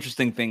me, the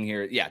interesting thing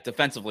here,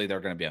 defensively,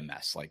 they're going to be a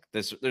mess. Like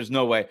this, there's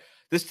no way.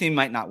 This team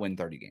might not win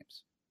 30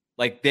 games.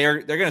 Like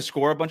they're going to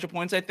score a bunch of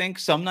points, I think,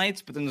 some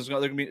nights, but then there's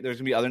going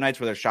to be other nights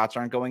where their shots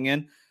aren't going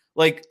in.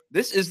 Like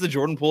this is the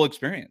Jordan Poole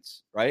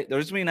experience, right?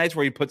 There's going to be nights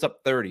where he puts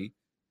up 30.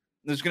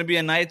 There's going to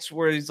be nights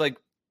where he's like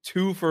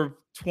 2 for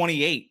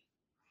 28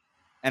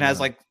 and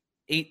has like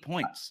 8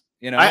 points.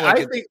 You know,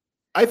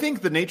 I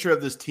think the nature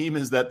of this team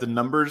is that the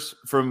numbers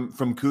from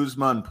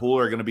Kuzma and Poole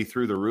are going to be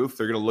through the roof.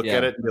 They're going to look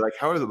at it and be like,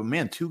 how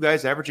are 2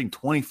 guys averaging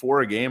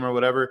 24 a game or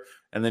whatever?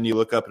 And then you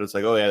look up and it's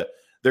like, oh yeah,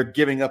 they're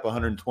giving up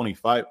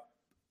 125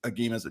 a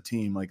game as a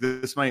team. Like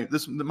this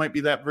might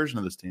be that version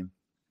of this team.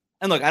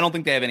 And look, I don't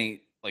think they have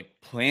any like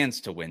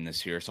plans to win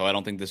this year, so I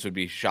don't think this would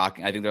be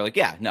shocking. I think they're like,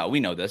 yeah, no, we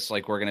know this.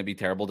 Like we're going to be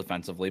terrible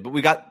defensively, but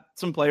we got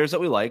some players that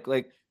we like.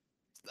 Like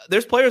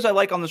there's players I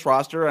like on this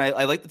roster.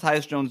 I like the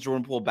Tyus Jones,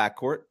 Jordan Poole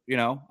backcourt. You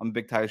know, I'm a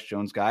big Tyus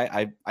Jones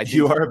guy.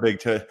 You are a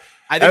big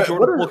I think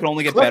Jordan Poole can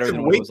only get better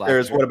than what it was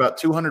last year. What about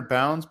 200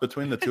 pounds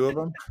between the two of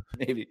them?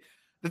 Maybe.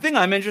 The thing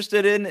I'm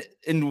interested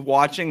in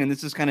watching, and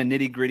this is kind of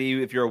nitty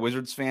gritty if you're a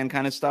Wizards fan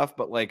kind of stuff,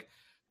 but like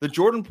the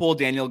Jordan Poole,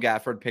 Daniel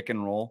Gafford pick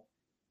and roll.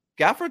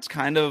 Gafford's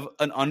kind of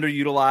an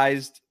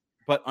underutilized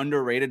but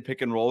underrated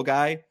pick and roll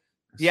guy.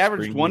 He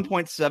averaged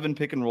 1.7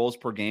 pick and rolls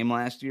per game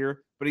last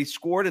year, but he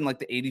scored in like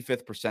the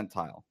 85th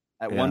percentile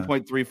at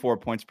 1.34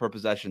 points per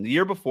possession. The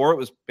year before, it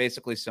was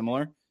basically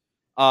similar.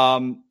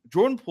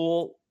 Jordan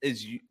Poole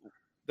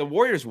the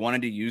Warriors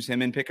wanted to use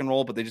him in pick and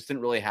roll, but they just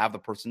didn't really have the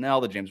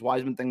personnel. The James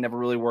Wiseman thing never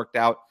really worked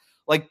out.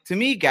 Like to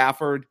me,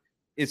 Gafford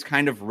is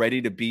kind of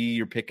ready to be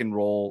your pick and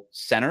roll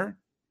center,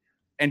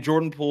 and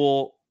Jordan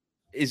Poole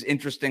is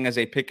interesting as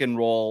a pick and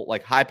roll,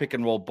 like high pick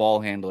and roll ball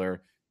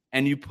handler.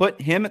 And you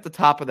put him at the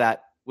top of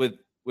that with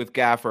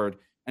Gafford,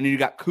 and then you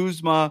got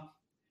Kuzma,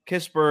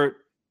 Kispert,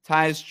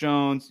 Tyus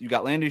Jones. You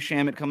got Landry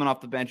Shamet coming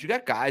off the bench. You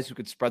got guys who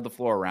could spread the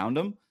floor around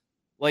him.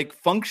 Like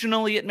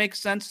functionally, it makes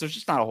sense. There's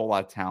just not a whole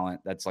lot of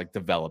talent that's like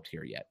developed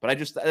here yet. But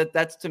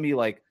that's to me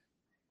like,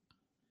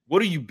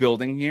 what are you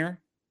building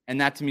here?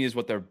 And that to me is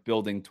what they're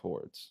building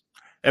towards.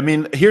 I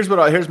mean, here's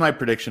my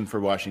prediction for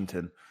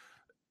Washington.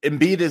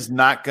 Embiid is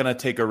not going to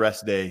take a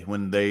rest day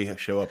when they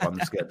show up on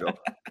the schedule.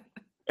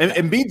 And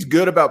Embiid's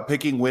good about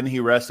picking when he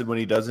rested, when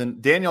he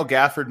doesn't. Daniel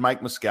Gafford,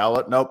 Mike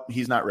Muscala, nope,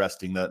 he's not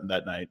resting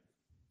that night.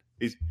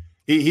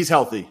 He's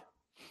healthy.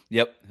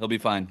 Yep, he'll be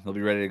fine. He'll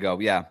be ready to go.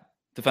 Yeah,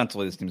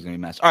 defensively, this team's going to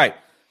be a mess. All right,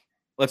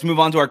 let's move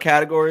on to our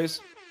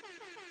categories.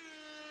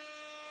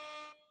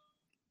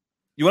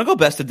 You want to go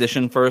best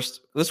edition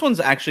first? This one's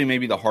actually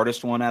maybe the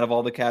hardest one out of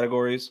all the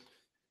categories.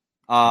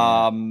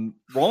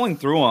 Rolling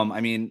through them,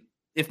 I mean,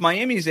 if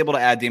Miami is able to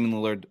add Damian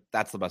Lillard,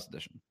 that's the best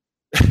edition.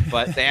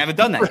 But they haven't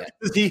done that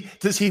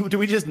yet. Do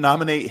we just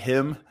nominate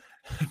him?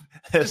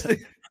 The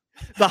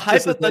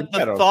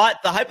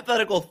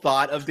hypothetical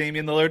thought of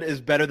Damian Lillard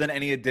is better than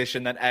any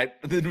addition that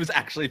was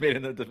actually made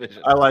in the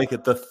division. I like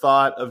it. The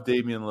thought of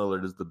Damian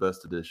Lillard is the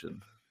best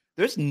addition.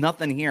 There's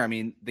nothing here. I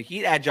mean, the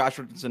Heat add Josh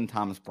Richardson,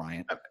 Thomas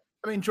Bryant.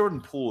 I mean,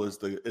 Jordan Poole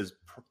is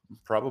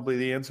probably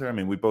the answer. I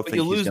mean, we both think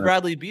you lose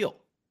Bradley Beal.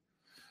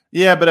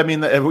 Yeah, but I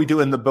mean, are we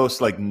doing the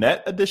most like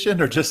net edition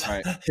or just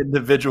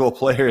individual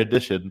player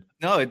edition?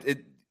 No,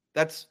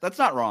 that's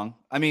not wrong.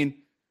 I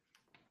mean,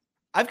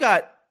 I've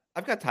got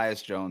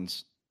Tyus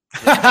Jones.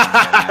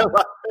 I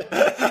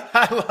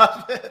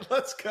love it.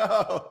 Let's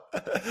go,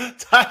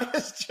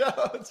 Tyus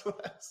Jones.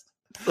 Wes.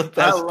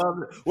 I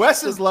love it.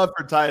 Wes's love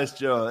for Tyus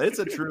Jones. It's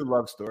a true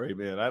love story,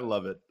 man. I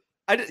love it.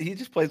 He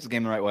just plays the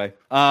game the right way.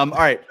 All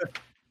right,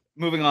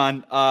 moving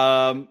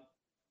on.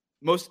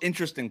 Most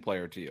interesting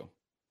player to you.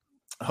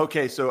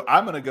 Okay, so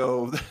I'm going to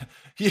go.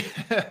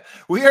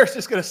 We are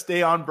just going to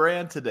stay on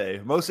brand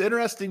today. Most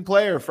interesting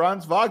player,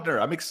 Franz Wagner.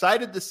 I'm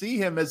excited to see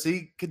him as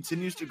he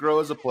continues to grow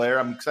as a player.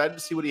 I'm excited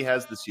to see what he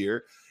has this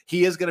year.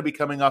 He is going to be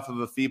coming off of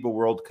a FIBA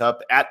World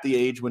Cup at the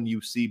age when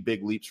you see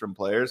big leaps from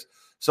players.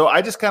 So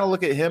I just kind of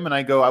look at him and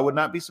I go, I would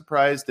not be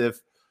surprised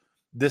if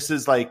this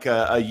is like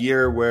a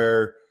year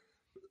where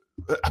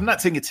I'm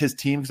not saying it's his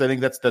team because I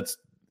think that's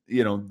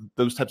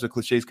those types of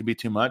cliches could be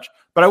too much,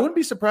 but I wouldn't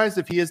be surprised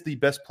if he is the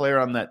best player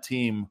on that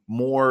team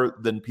more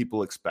than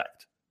people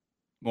expect.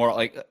 More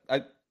like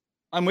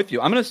I'm with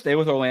you. I'm going to stay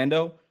with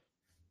Orlando.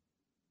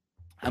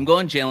 I'm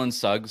going Jalen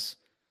Suggs.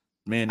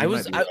 Man, I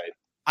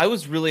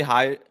was really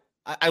high.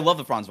 I love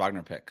the Franz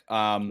Wagner pick.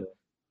 Sure.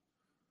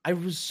 I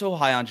was so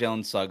high on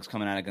Jalen Suggs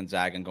coming out of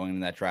Gonzaga and going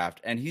into that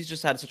draft, and he's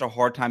just had such a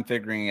hard time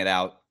figuring it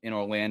out in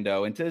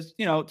Orlando. And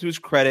to his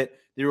credit,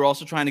 they were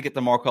also trying to get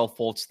the Markelle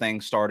Fultz thing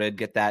started,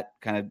 get that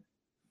kind of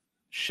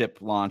ship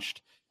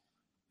launched.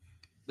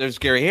 There's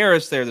Gary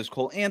Harris there. There's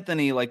Cole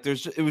Anthony. Like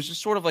it was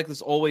just sort of like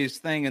this always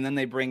thing. And then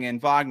they bring in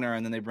Wagner,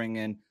 and then they bring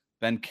in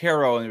Ben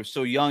Caro, and they were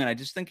so young. And I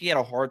just think he had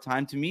a hard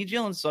time. To me,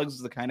 Jalen Suggs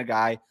is the kind of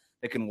guy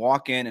that can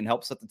walk in and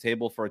help set the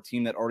table for a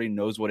team that already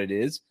knows what it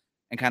is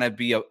and kind of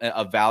be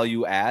a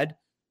value add.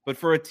 But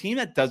for a team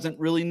that doesn't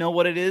really know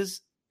what it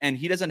is, and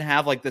he doesn't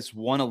have like this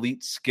one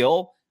elite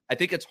skill, I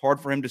think it's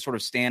hard for him to sort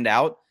of stand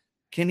out.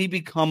 Can he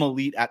become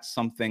elite at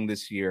something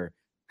this year?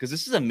 Because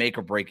this is a make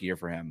or break year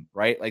for him,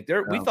 right? Like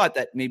we thought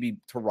that maybe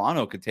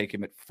Toronto could take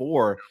him at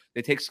 4.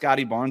 They take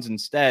Scotty Barnes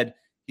instead.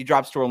 He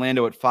drops to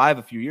Orlando at 5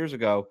 a few years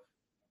ago.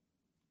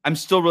 I'm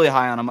still really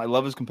high on him. I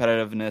love his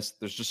competitiveness.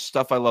 There's just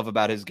stuff I love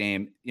about his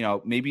game.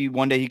 Maybe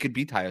one day he could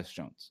be Tyus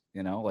Jones,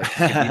 but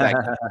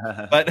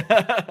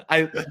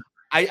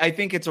I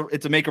think it's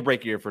a make or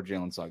break year for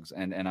Jalen Suggs.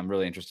 And I'm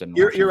really interested in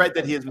You're right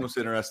that he is most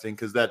interesting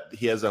because that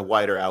he has a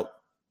wider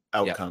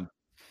outcome. Yep.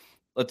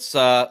 Let's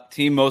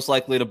team most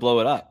likely to blow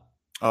it up.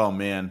 Oh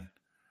man,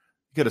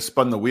 you could have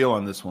spun the wheel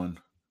on this one.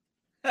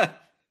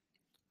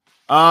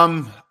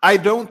 I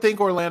don't think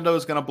Orlando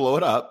is going to blow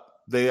it up.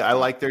 I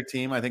like their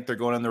team. I think they're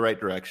going in the right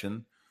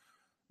direction.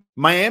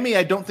 Miami,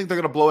 I don't think they're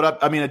going to blow it up.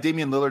 I mean, a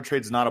Damian Lillard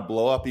trade's not a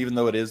blow up, even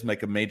though it is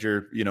like a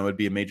major, it'd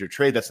be a major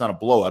trade. That's not a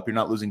blow up. You're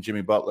not losing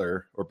Jimmy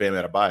Butler or Bam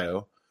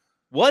Adebayo.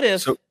 What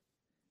if,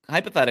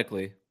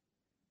 hypothetically,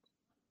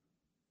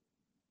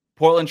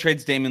 Portland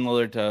trades Damian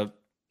Lillard to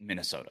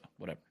Minnesota,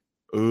 whatever?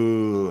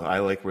 Ooh, I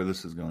like where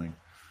this is going.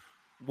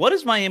 What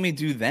does Miami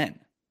do then?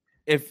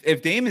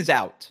 If Dame is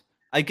out,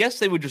 I guess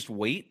they would just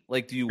wait.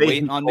 Like, do you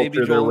wait on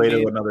maybe their way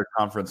to another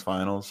conference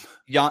finals?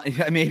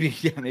 Maybe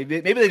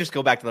they just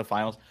go back to the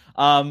finals.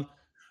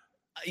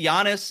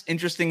 Giannis,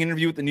 interesting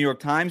interview with the New York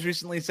Times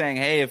recently, saying,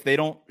 "Hey, if they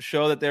don't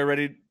show that they're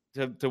ready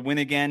to win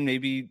again,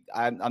 maybe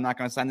I'm not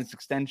going to sign this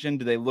extension."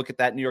 Do they look at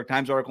that New York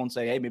Times article and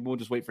say, "Hey, maybe we'll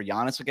just wait for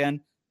Giannis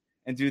again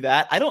and do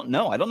that"? I don't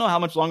know. I don't know how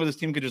much longer this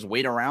team could just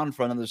wait around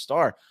for another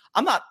star.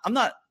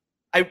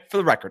 For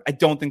the record, I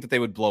don't think that they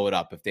would blow it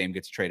up if Dame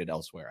gets traded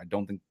elsewhere. I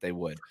don't think they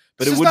would.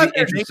 But it would be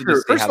interesting to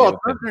see. First of all, it's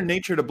not their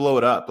nature to blow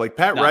it up. Like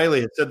Pat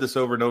Riley has said this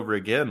over and over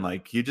again.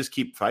 Like, you just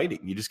keep fighting.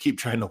 You just keep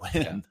trying to win.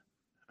 Yeah.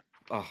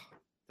 Oh,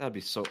 that'd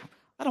be so.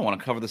 I don't want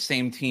to cover the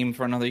same team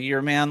for another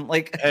year, man.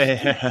 Like,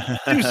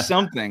 do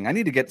something. I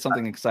need to get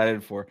something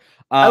excited for.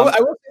 I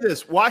will say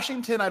this: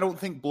 Washington, I don't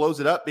think blows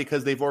it up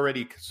because they've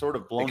already sort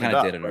of blown it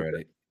up. Did it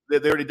already. They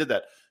already did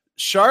that.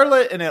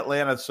 Charlotte and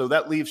Atlanta. So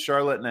that leaves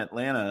Charlotte and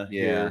Atlanta.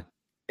 Yeah. Here.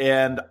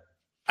 And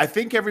I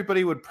think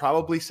everybody would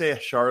probably say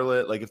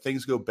Charlotte. Like, if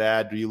things go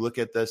bad, do you look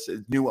at this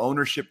new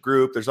ownership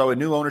group? There's always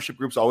new ownership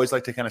groups always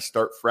like to kind of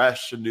start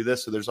fresh and do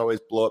this. So there's always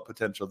blow up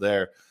potential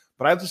there.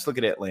 But I just look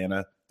at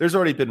Atlanta. There's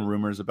already been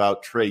rumors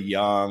about Trae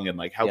Young and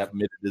like how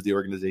committed is the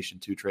organization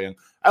to Trae Young.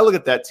 I look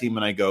at that team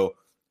and I go,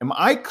 am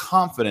I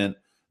confident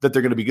that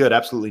they're going to be good?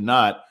 Absolutely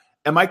not.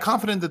 Am I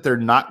confident that they're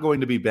not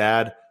going to be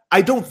bad?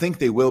 I don't think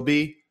they will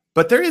be,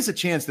 but there is a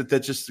chance that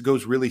just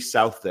goes really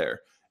south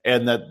there.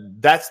 And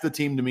that's the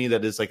team to me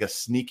that is like a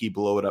sneaky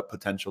blow it up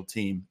potential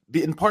team,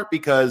 in part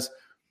because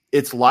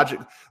it's logic.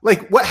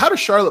 Like, how does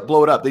Charlotte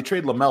blow it up? They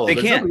trade LaMelo. They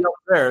can't. Nobody else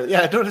there.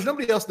 Yeah, there's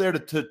nobody else there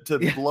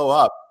to blow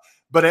up.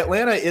 But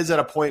Atlanta is at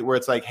a point where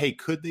it's like, hey,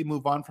 could they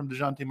move on from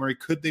DeJounte Murray?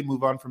 Could they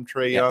move on from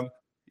Trae Young?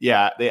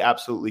 Yeah, they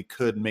absolutely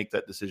could make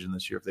that decision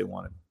this year if they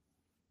wanted.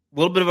 A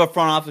little bit of a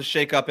front office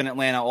shakeup in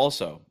Atlanta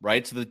also,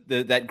 right? So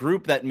that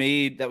group that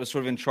was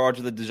sort of in charge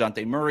of the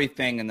DeJounte Murray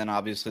thing, and then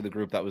obviously the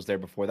group that was there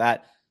before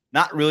that,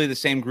 not really the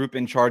same group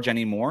in charge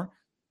anymore.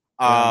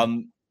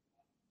 I'm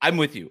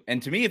with you.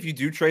 And to me, if you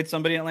do trade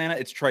somebody in Atlanta,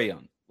 it's Trae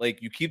Young.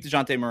 Like, you keep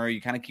DeJounte Murray,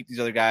 you kind of keep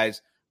these other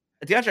guys.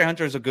 DeAndre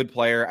Hunter is a good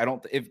player.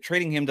 If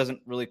trading him doesn't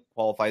really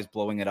qualify as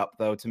blowing it up,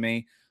 though, to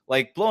me.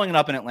 Like, blowing it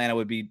up in Atlanta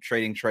would be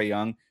trading Trae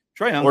Young.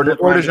 Or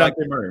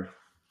DeJounte Murray.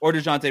 Or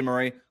DeJounte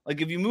Murray. Like,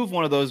 if you move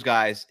one of those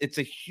guys, it's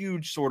a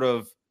huge sort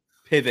of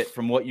pivot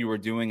from what you were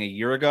doing a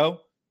year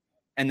ago.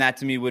 And that,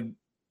 to me, would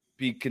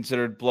be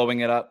considered blowing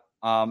it up.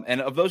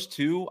 And of those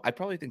two, I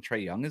probably think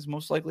Trae Young is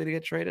most likely to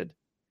get traded.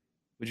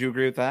 Would you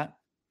agree with that?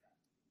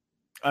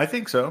 I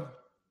think so.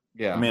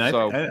 Yeah. I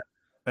mean,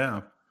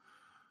 yeah.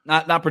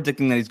 Not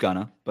predicting that he's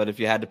gonna, but if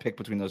you had to pick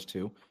between those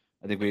two,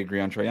 I think we agree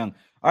on Trae Young.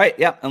 All right,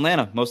 yeah,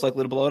 Atlanta most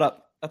likely to blow it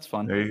up. That's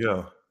fun. There you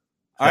go.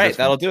 All right,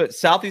 that'll do it.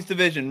 Southeast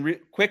Division.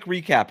 Quick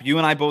recap: you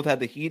and I both had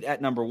the Heat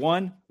at number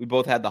 1. We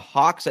both had the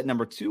Hawks at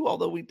number 2,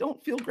 although we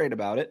don't feel great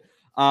about it.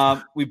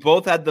 We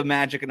both had the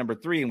Magic at number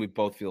 3, and we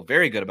both feel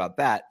very good about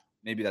that.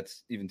 Maybe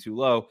that's even too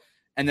low.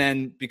 And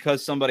then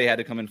because somebody had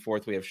to come in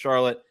 4th, we have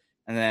Charlotte,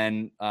 and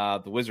then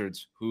the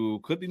Wizards, who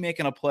could be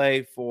making a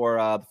play for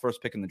the first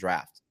pick in the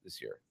draft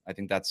this year. I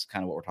think that's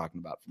kind of what we're talking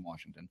about from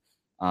Washington.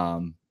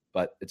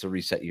 but it's a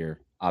reset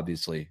year,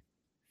 obviously,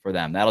 for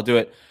them. That'll do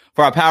it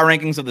for our power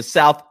rankings of the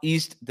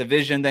Southeast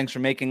Division. Thanks for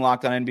making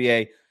Locked On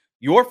NBA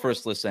your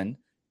first listen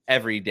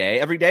every day.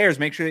 Every dayers,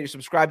 make sure that you're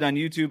subscribed on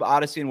YouTube,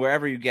 Odyssey, and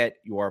wherever you get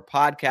your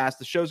podcast.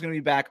 The show's going to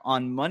be back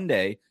on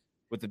Monday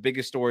with the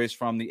biggest stories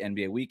from the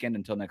NBA weekend.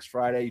 Until next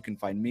Friday, you can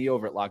find me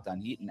over at Locked On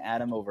Heat and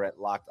Adam over at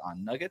Locked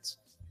On Nuggets.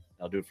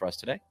 That'll do it for us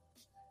today.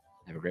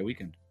 Have a great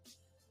weekend.